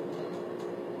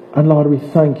 And Lord, we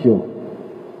thank you.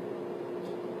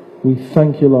 We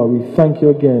thank you, Lord. We thank you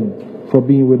again for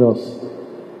being with us.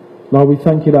 Lord, we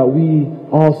thank you that we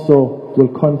also will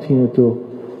continue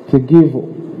to give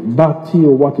back to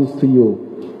you what is to you,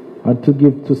 and to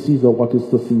give to Caesar what is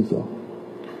to Caesar,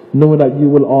 knowing that you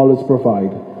will always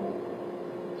provide.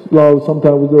 Lord,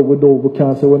 sometimes we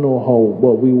can't say we know how,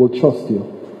 but we will trust you.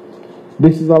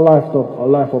 This is a life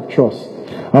of trust.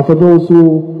 And for those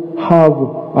who have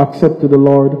accepted the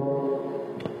Lord,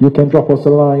 you can drop us a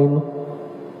line,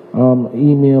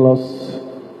 email us,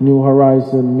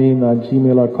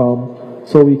 newhorizonmain@gmail.com,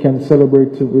 so we can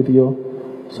celebrate with you,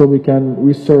 so we can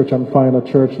research and find a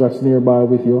church that's nearby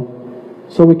with you,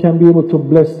 so we can be able to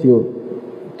bless you,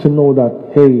 to know that,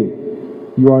 hey,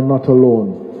 you are not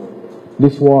alone.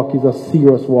 This walk is a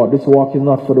serious walk. This walk is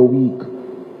not for the weak.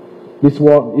 This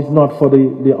walk is not for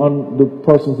the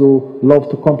persons who love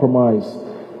to compromise.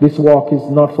 This walk is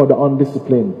not for the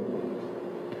undisciplined.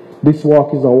 This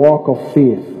walk is a walk of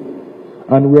faith.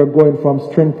 And we are going from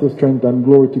strength to strength and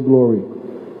glory to glory.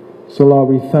 So Lord,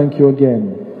 we thank you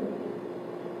again.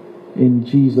 In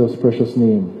Jesus' precious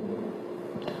name.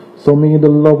 So may the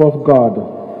love of God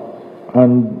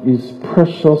and His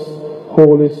precious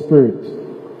Holy Spirit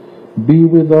be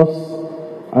with us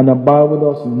and abide with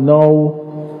us now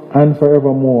and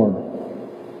forevermore.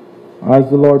 As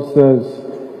the Lord says,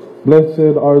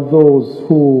 blessed are those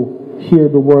who hear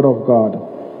the word of God,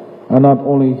 and not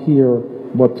only hear,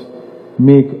 but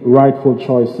make rightful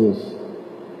choices.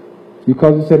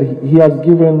 Because he said he has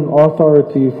given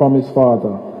authority from his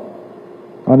Father,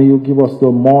 and he will give us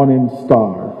the morning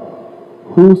star.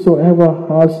 Whosoever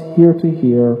has ear to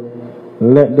hear,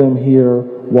 let them hear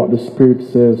what the Spirit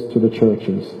says to the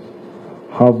churches.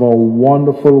 Have a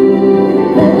wonderful